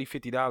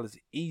 $50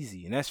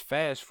 easy, and that's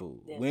fast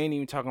food. We ain't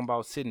even talking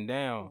about sitting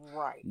down.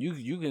 Right.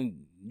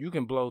 You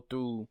can blow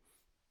through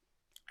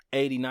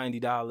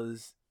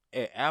 $80-$90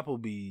 at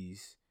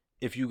Applebee's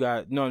if you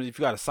got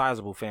a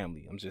sizable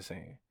family. I'm just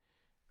saying.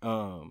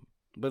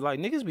 But like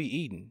niggas be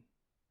eating.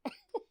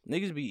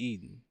 Niggas be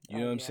eating. You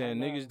know what I'm saying?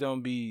 Niggas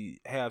don't be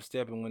half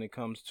stepping when it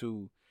comes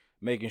to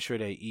making sure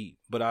they eat.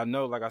 But I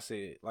know, like I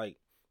said, like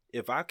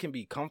if I can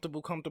be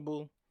comfortable,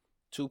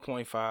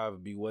 2.5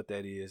 would be what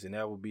that is, and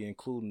that would be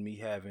including me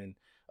having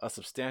a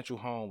substantial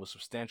home with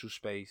substantial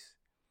space.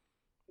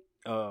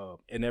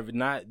 And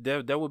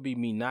that would be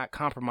me not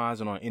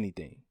compromising on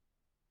anything.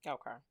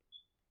 Okay.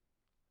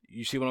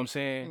 You see what I'm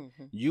saying?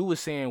 You were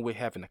saying with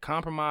having to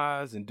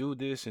compromise and do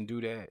this and do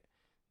that,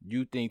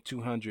 you think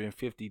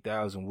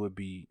 250,000 would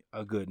be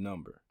a good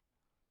number.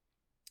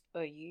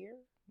 A year?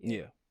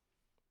 Yeah.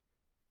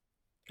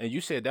 And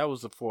you said that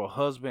was for a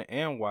husband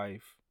and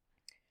wife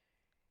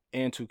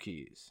and 2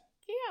 kids.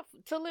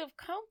 to live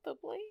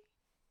comfortably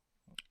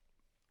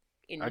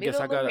in I middle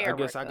guess I got. America. I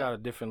guess I got a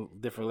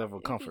different level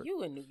of comfort.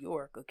 You in New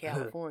York or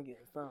California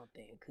or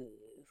something, cause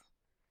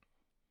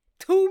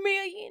 2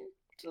 million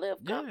to live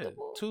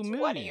comfortable. 2 million.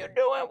 What are you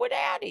doing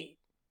without it?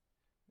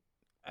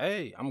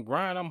 Hey, I'm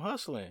grinding. I'm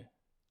hustling.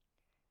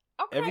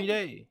 Okay. Every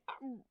day.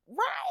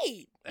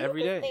 Right.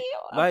 Every day.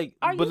 Still, like,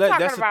 are but you talking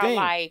that's about the thing.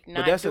 like but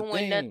not that's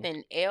doing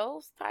nothing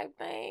else type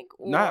thing?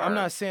 Or... I'm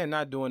not saying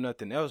not doing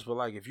nothing else, but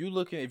like if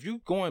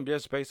you going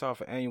just based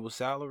off of annual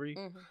salary,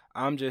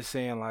 I'm just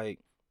saying like,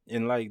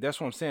 and like that's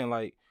what I'm saying.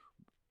 Like,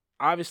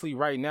 obviously,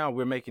 right now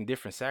we're making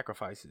different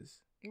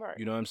sacrifices. Right.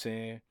 You know what I'm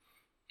saying?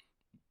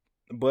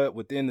 But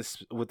within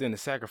the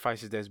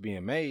sacrifices that's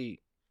being made,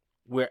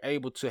 we're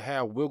able to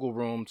have wiggle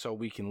room so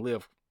we can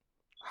live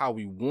how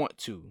we want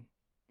to.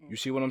 You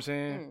see what I'm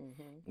saying?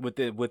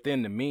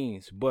 Within the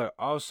means. But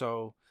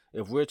also,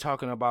 if we're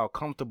talking about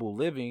comfortable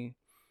living,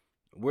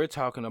 we're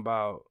talking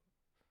about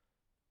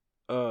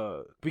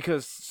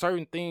because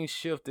certain things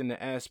shift in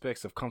the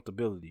aspects of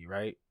comfortability,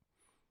 right?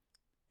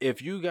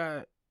 If you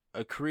got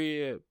a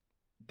crib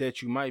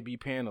that you might be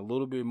paying a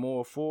little bit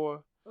more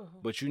for,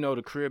 but you know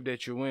the crib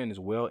that you're in is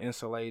well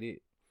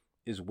insulated,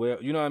 is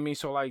well, you know what I mean?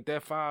 So like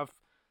that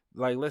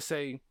let's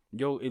say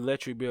your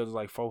electric bill is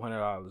like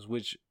 $400,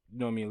 which, you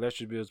know what I mean,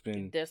 electric bill's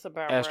been that's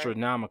about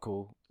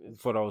astronomical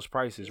for those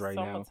prices it's right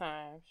now.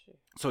 Shit.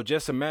 So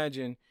just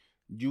imagine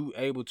you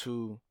able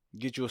to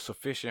get you a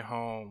sufficient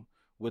home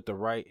with the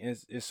right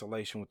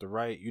insulation, with the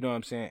right, you know what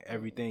I'm saying,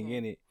 everything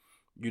in it.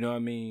 You know what I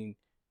mean?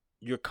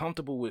 You're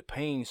comfortable with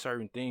paying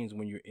certain things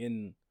when you're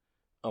in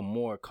a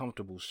more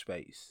comfortable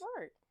space.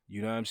 Right.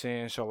 You know what I'm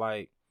saying? So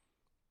like,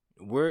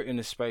 we're in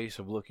the space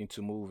of looking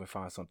to move and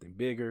find something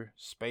bigger,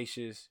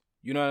 spacious.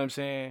 You know what I'm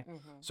saying?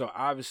 So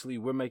obviously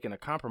we're making a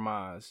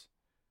compromise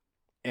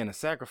and a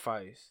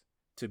sacrifice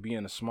to be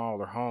in a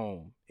smaller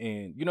home,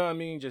 and you know what I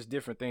mean? Just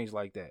different things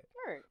like that.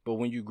 Right. But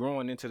when you're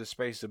growing into the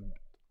space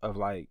of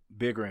like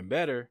bigger and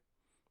better,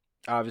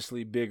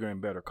 obviously bigger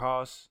and better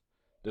costs,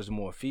 there's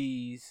more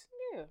fees.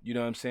 Yeah. You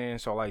know what I'm saying?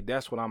 So like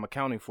that's what I'm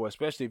accounting for,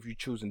 especially if you're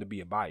choosing to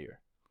be a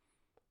buyer.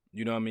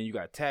 You know what I mean? You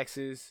got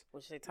taxes.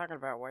 Which they talking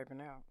about wiping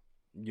out.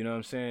 You know what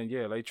I'm saying?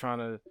 Yeah, they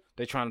trying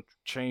to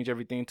change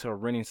everything to a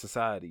renting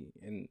society,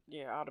 and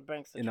all the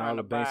banks are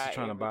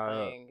trying to buy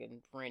up and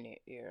rent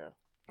it. Yeah,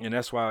 and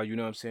that's why, you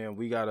know what I'm saying,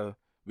 we gotta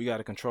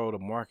control the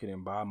market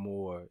and buy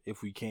more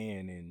if we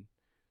can, and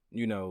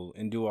you know,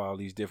 and do all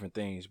these different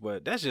things.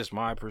 But that's just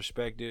my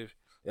perspective.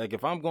 Like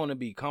if I'm going to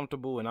be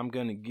comfortable and I'm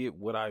going to get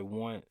what I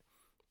want,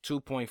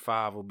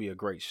 2.5 will be a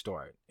great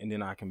start, and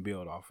then I can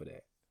build off of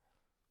that.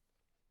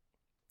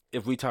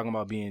 If we talking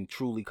about being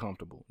truly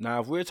comfortable. Now,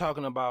 if we're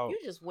talking about, you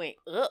just went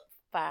up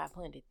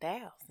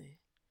 500,000.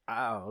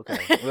 Oh, okay.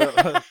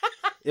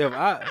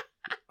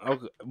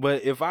 Well,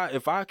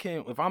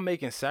 if I'm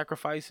making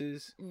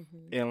sacrifices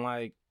and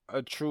like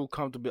a true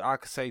comfortable, I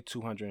could say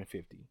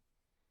 250.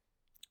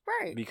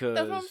 Right. Because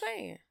that's what I'm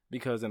saying.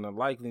 Because in the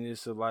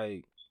likeliness of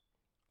like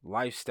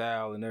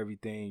lifestyle and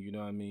everything, you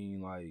know what I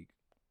mean? Like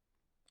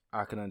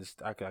I can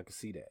understand. I can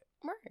see that.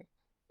 Right.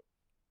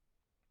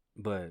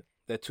 But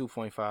that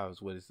 2.5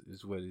 is what it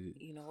is.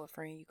 You know what,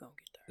 friend? You gonna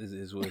get there.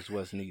 Is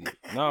what's needed.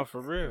 No, for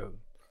real.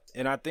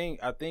 And I think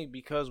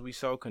because we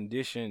so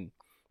conditioned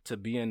to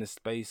be in the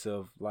space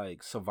of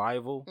like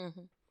survival,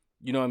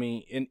 you know what I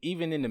mean? And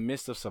even in the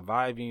midst of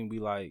surviving, we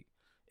like,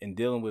 and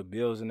dealing with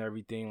bills and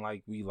everything,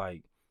 like we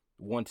like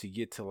want to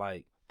get to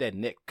like that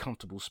next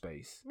comfortable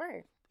space.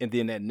 Right. And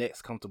then that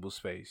next comfortable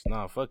space.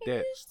 Nah, fuck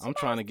that. I'm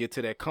trying to get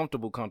to that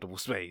comfortable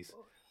space.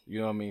 You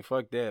know what I mean?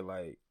 Fuck that.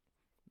 Like,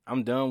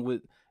 I'm done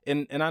with,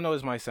 and I know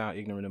this might sound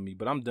ignorant of me,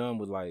 but I'm done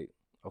with like,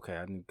 okay,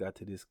 I got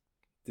to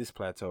this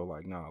plateau.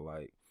 Like, nah,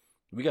 like,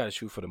 we got to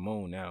shoot for the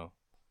moon now.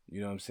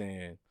 You know what I'm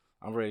saying?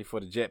 I'm ready for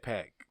the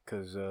jetpack,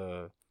 because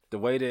the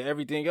way that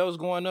everything else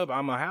going up,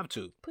 I'm going to have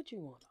to. Put you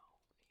on.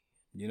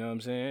 You know what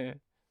I'm saying?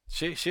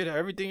 Shit,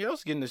 everything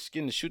else getting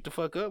to shoot the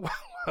fuck up.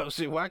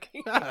 Shit, why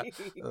can't I?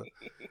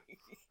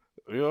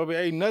 You know what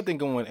I mean? Ain't nothing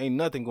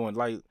going.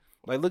 Like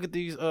look at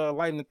these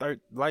Lightning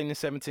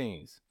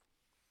 17s.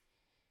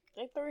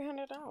 They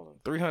 $300.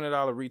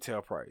 $300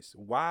 retail price.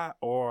 Why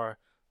are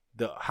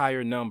the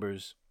higher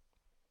numbers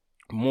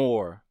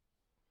more?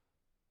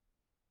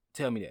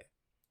 Tell me that.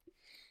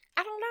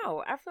 I don't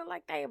know. I feel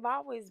like they've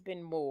always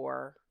been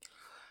more.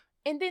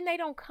 And then they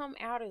don't come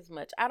out as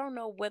much. I don't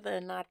know whether or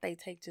not they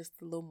take just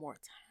a little more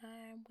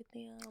time with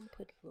them.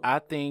 I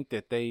think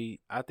that they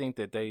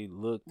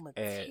look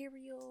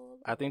material.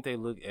 I think they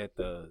look at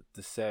the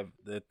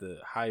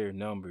higher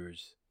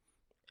numbers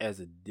as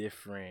a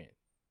different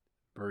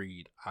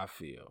breed, I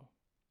feel.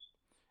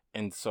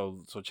 And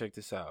so check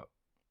this out.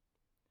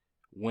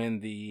 When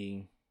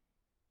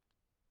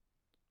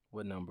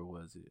what number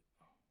was it?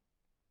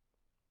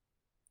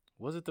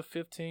 Was it the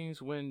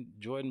 15s when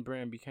Jordan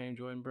Brand became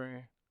Jordan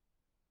Brand?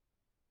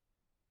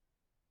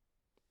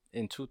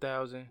 In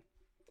 2000?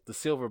 The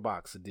silver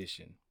box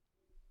edition.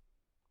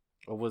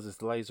 Or was it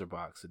the laser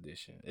box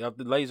edition? The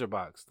laser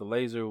box. The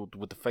laser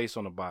with the face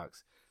on the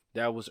box.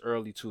 That was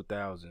early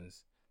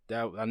 2000s.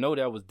 That I know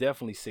that was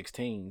definitely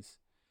 16s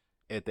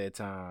at that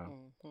time.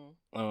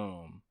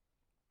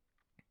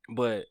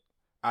 But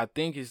I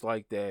think it's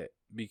like that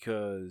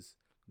because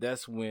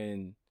that's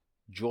when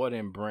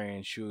Jordan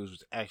brand shoes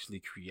was actually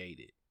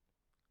created.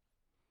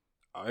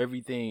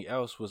 Everything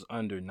else was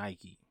under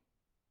Nike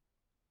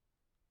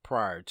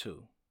prior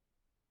to,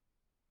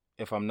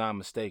 if I'm not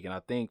mistaken. I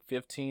think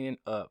 15 and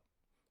up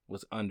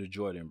was under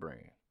Jordan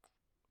brand.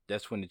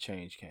 That's when the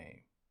change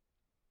came,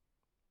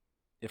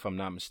 if I'm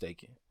not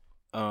mistaken.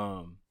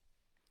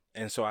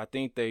 And so I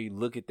think they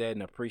look at that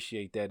and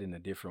appreciate that in a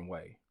different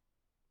way.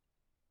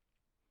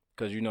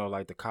 Cause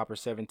like the Copper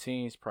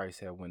 17's price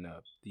had went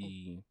up.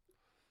 The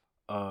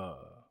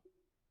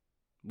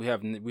we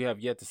have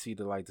yet to see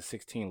the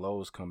 16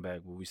 lows come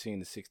back, but we've seen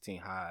the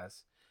 16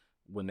 highs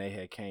when they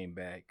had came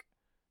back,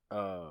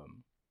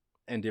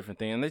 and different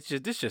things. And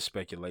this just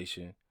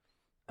speculation.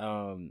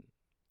 I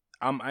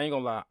ain't gonna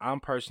lie. I'm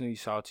personally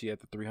salty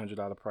at the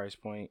 $300 price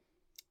point.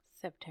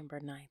 September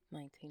 9th,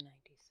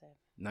 1997.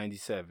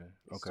 97.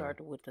 Okay.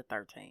 Started with the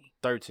 13.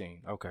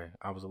 13. Okay.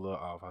 I was a little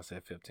off. I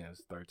said 15.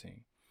 It's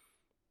 13.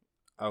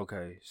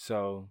 Okay.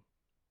 So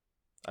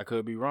I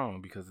could be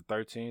wrong because the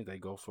 13s, they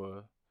go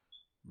for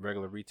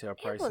regular retail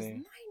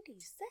pricing. It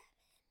was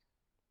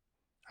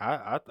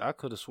 97. I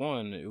could have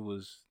sworn it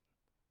was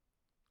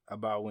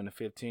about when the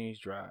 15s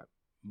dropped,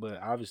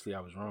 but obviously I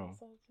was wrong.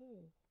 So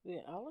too.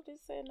 Yeah, all of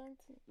this said 19.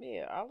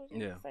 Yeah, all of this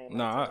said 19.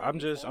 No, I'm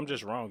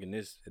just wrong in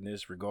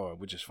this regard,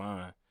 which is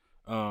fine.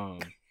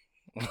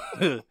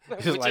 It's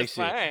which like is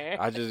shit. fine.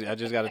 I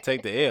just gotta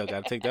take the L.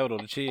 Gotta take that one on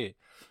the chin.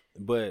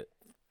 But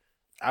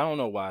I don't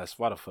know why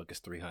the fuck it's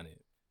 300.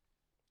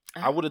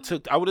 I would have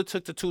took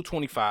the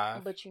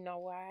 225. But you know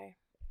why?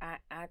 I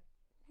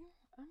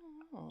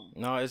don't know.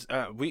 No, it's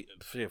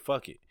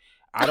fuck it.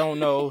 I don't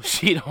know.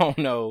 She don't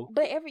know.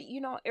 But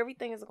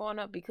everything is going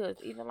up because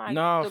even like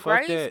no, the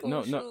fuck grade that. school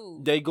No, shoes.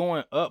 they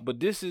going up. But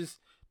this is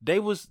they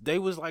was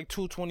like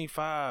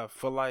 225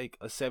 for like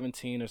a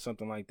 17 or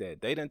something like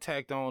that. They done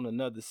tacked on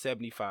another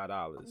 $75.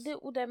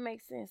 Well, that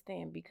makes sense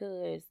then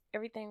because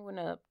everything went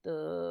up.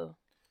 The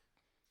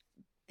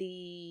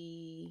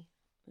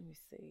let me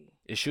see.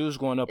 Is shoes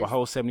going up a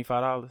whole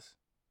 $75?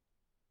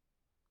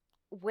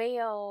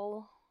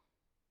 Well,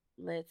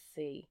 let's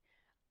see.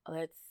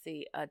 A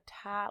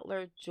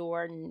toddler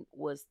Jordan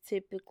was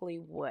typically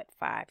what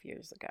 5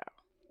 years ago.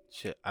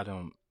 Shit, I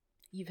don't.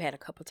 You've had a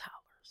couple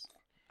toddlers.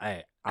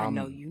 I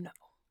know you know.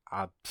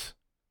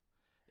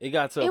 It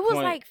got to a point. It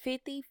was like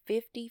 50,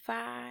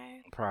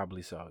 55.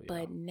 Probably so. Yeah.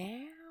 But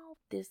now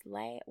this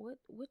what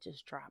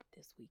just dropped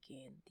this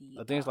weekend?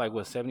 I think it's like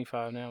what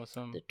 75 now or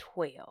something. The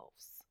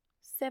 12s,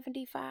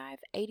 75,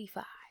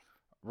 85.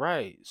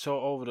 Right. So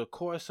over the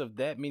course of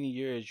that many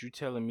years, you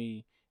telling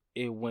me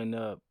it went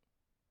up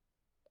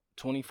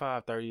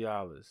 $25, $30,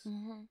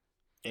 mm-hmm.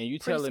 and you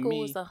telling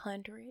me is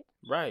 $100.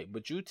 Right,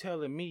 but you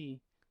telling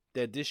me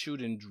that this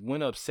shooting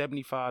went up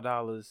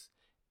 $75,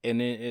 and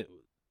then it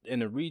in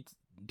the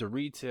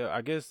retail.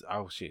 I guess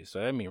so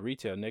that means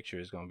retail next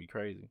year is gonna be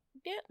crazy.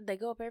 Yeah, they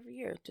go up every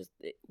year. Just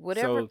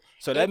whatever.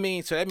 So that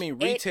means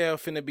retail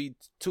finna be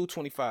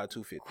 $225,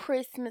 $250.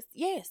 Christmas,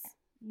 yes.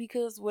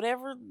 Because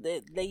whatever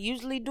they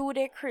usually do it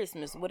at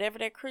Christmas, whatever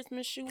that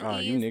Christmas shoe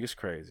is, you niggas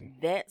crazy.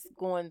 That's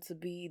going to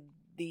be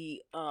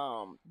the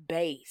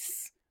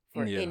base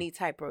for any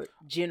type of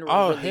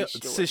general release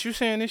store. Since you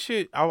saying this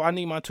shit, I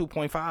need my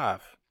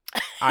 2.5.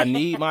 I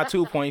need my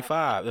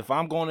 2.5 if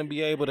I'm going to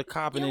be able to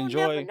cop and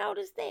enjoy. You never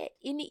noticed that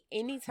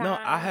anytime. No,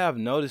 I have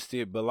noticed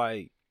it, but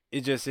like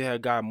it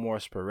had got more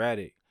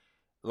sporadic,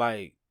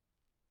 like.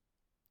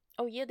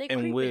 Oh yeah, they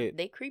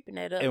creeping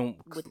that up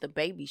with the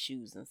baby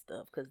shoes and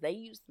stuff because they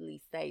usually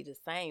stay the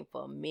same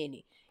for a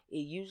minute. It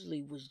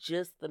usually was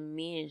just the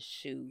men's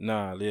shoe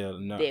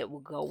that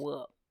would go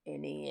up,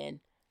 and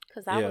then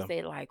because I was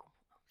at like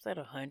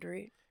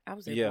 100, I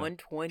was at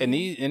 120,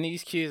 and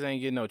these kids ain't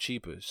getting no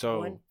cheaper. So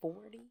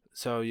 140.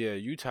 So yeah,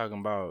 you talking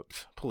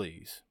about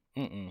please,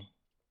 And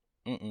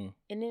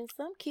then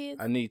some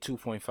kids, I need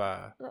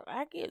 2.5.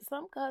 I get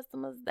some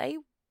customers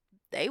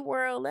they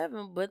wear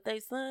 11, but they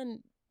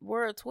son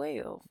wear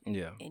 12.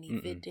 Yeah. And he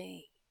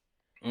 15.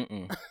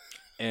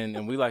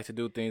 And we like to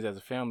do things as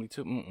a family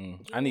too. Yeah.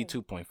 I need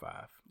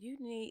 2.5. You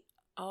need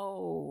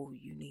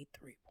 3.5.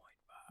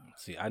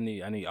 See, I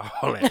need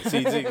all that.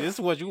 See, this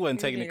is what you wasn't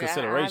taking into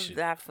consideration.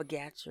 I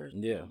forgot your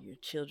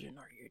children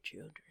are your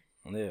children.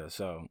 Yeah.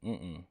 So.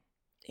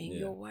 And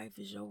your wife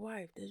is your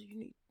wife.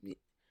 You need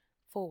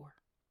 4.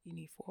 You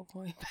need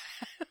 4.5.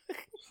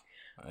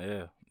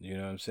 Yeah, you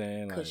know what I'm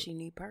saying? Because she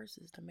need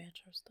purses to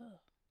match her stuff.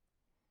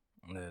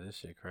 Yeah, this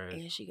shit crazy.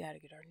 And she got to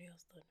get her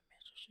nails done to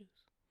match her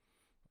shoes.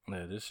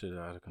 Yeah, this shit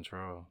out of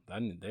control. I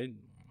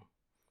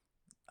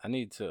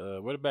need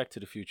to where the Back to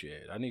the Future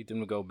at? I need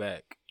them to go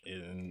back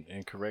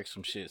and correct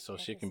some shit so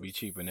shit can be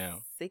cheaper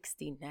now.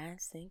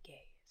 69-cent gas.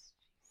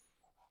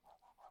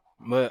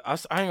 But I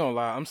ain't gonna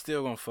lie, I'm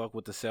still gonna fuck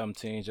with the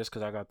 17 just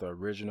because I got the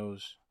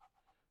originals.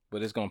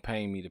 But it's gonna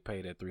pain me to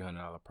pay that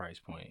 $300 price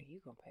point. Yeah,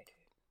 you gonna pay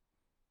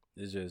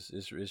that. It's just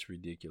it's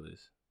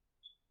ridiculous.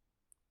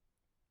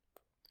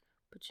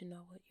 But you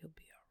know what? You'll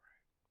be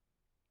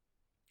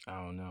all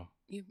I don't know.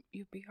 right.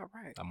 You'll be all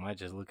right. I might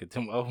just look at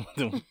them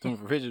them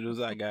refrigerators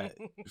I got.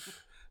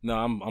 No,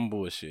 I'm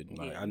bullshitting.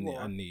 Like, Yeah, I you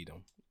are. need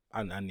them.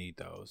 I need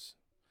those.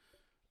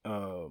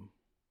 But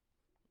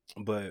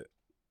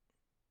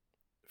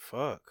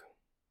fuck,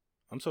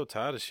 I'm so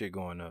tired of shit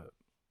going up.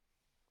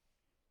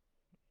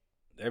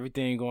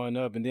 Everything going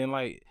up, and then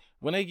like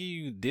when they give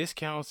you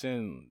discounts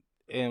and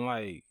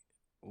like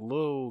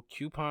little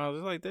coupons,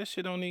 it's like that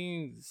shit don't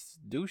even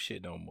do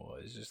shit no more.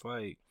 It's just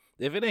like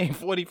if it ain't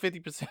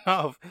 40-50%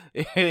 off,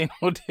 it ain't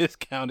no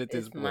discount at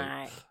this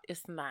point.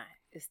 It's not.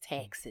 It's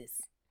taxes.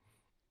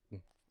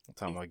 I'm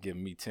talking about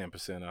giving me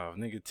 10% off,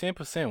 nigga.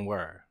 10%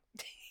 where?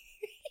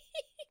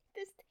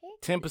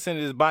 10% of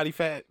this body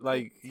fat,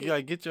 like you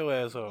gotta get your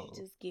ass off.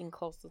 You're just getting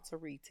closer to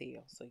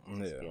retail, so you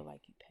just feel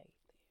like you paid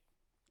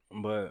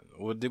there. But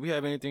well, did we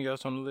have anything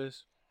else on the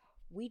list?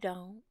 We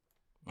don't.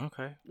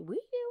 Okay. We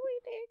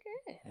did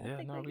good. Yeah, I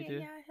think we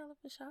did. Y'all a hell of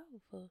a show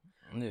for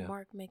Yeah.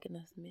 Mark making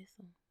us miss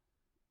him.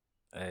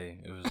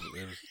 Hey, it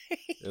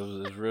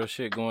was real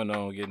shit going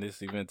on getting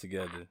this event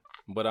together.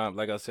 But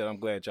like I said, I'm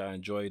glad y'all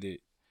enjoyed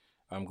it.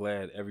 I'm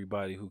glad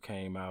everybody who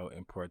came out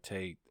and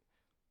partake.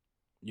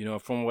 You know,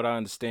 from what I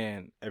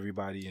understand,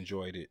 everybody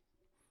enjoyed it.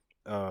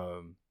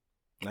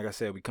 Like I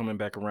said, we coming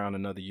back around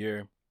another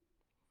year.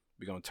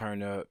 We're gonna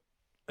turn up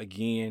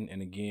again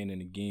and again and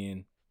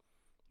again,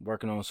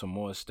 working on some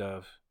more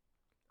stuff.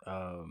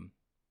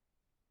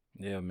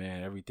 Yeah,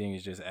 man, everything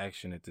is just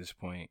action at this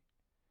point.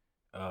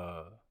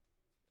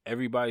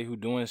 Everybody who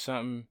doing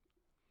something,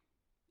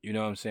 you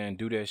know what I'm saying,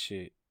 do that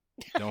shit.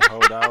 Don't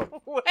hold out.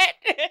 What?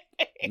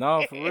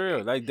 No, for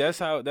real. Like that's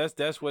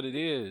what it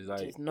is.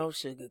 Like just no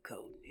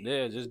sugarcoat.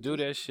 Yeah, just do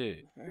that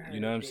shit. You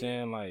know what I'm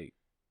saying? Like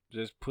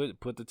just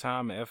put the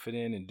time and effort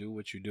in and do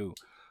what you do.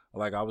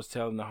 Like I was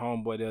telling the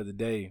homeboy the other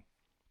day,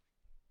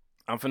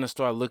 I'm finna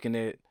start looking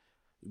at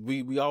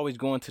we always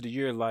go into the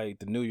year like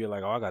the new year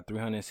like, oh, I got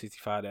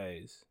 365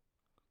 days.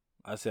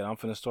 I said I'm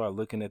finna start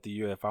looking at the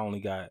year if I only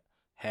got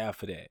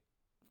half of that.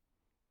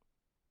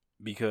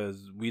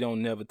 Because we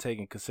don't never take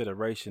in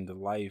consideration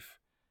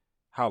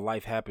how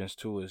life happens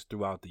to us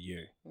throughout the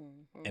year.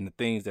 Mm-hmm. And the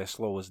things that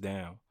slow us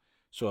down.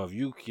 So if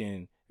you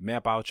can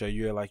map out your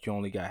year like you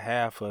only got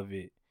half of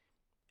it,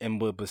 and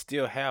but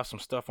still have some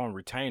stuff on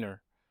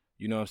retainer,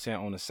 you know what I'm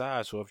saying, on the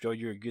side. So if your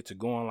year gets to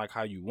going like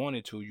how you want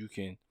it to, you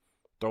can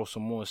throw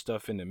some more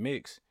stuff in the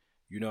mix.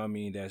 You know what I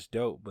mean? That's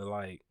dope. But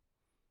like,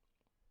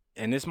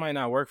 and this might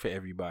not work for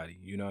everybody,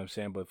 you know what I'm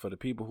saying? But for the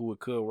people who it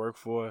could work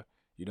for,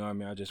 you know what I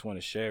mean? I just want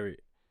to share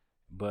it.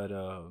 But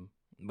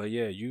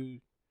yeah,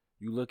 you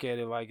look at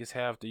it like it's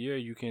half the year,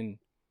 you can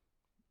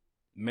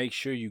make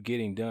sure you're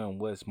getting done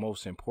what's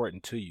most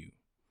important to you.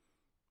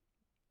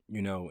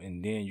 You know,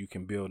 and then you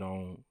can build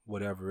on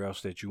whatever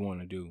else that you want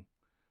to do.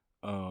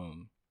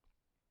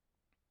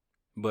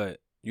 But,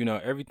 you know,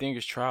 everything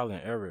is trial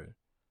and error.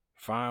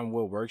 Find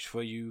what works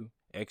for you,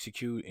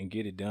 execute, and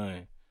get it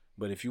done.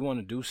 But if you want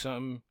to do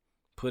something,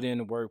 put in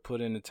the work, put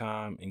in the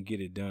time, and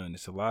get it done.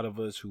 It's a lot of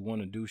us who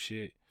want to do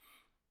shit,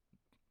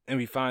 and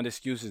we find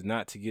excuses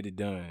not to get it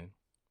done.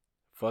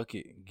 Fuck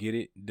it, get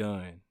it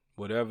done.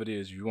 Whatever it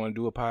is, if you want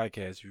to do a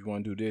podcast, if you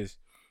want to do this,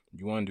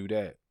 you want to do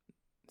that.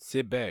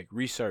 Sit back,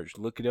 research,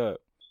 look it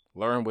up,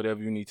 learn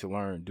whatever you need to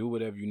learn, do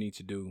whatever you need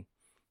to do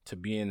to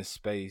be in the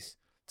space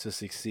to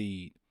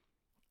succeed,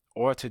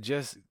 or to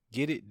just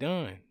get it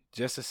done.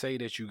 Just to say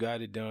that you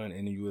got it done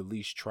and you at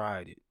least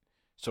tried it.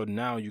 So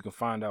now you can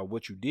find out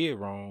what you did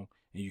wrong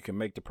and you can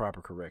make the proper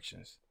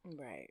corrections.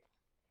 Right.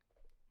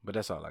 But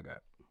that's all I got.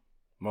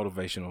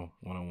 Motivational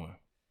 101.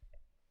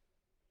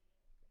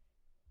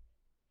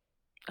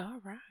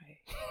 All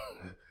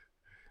right.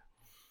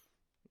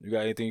 You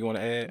got anything you want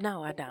to add?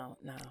 No, I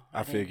don't. No,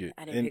 I figured.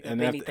 I didn't pick up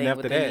anything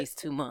within these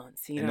 2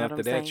 months. You know what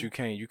I'm saying? And after that,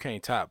 you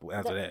can't top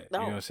after that. You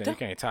know what I'm saying? You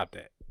can't top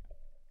that.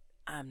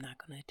 I'm not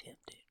gonna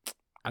attempt it.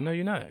 I know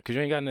you're not, because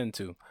you ain't got nothing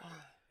to.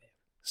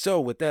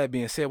 So with that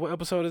being said, what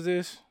episode is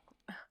this?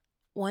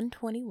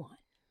 121.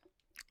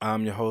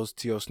 I'm your host,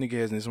 T.O.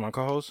 Sneakerheads, and this is my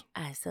co-host.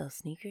 I sell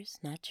sneakers,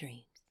 not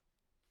dreams.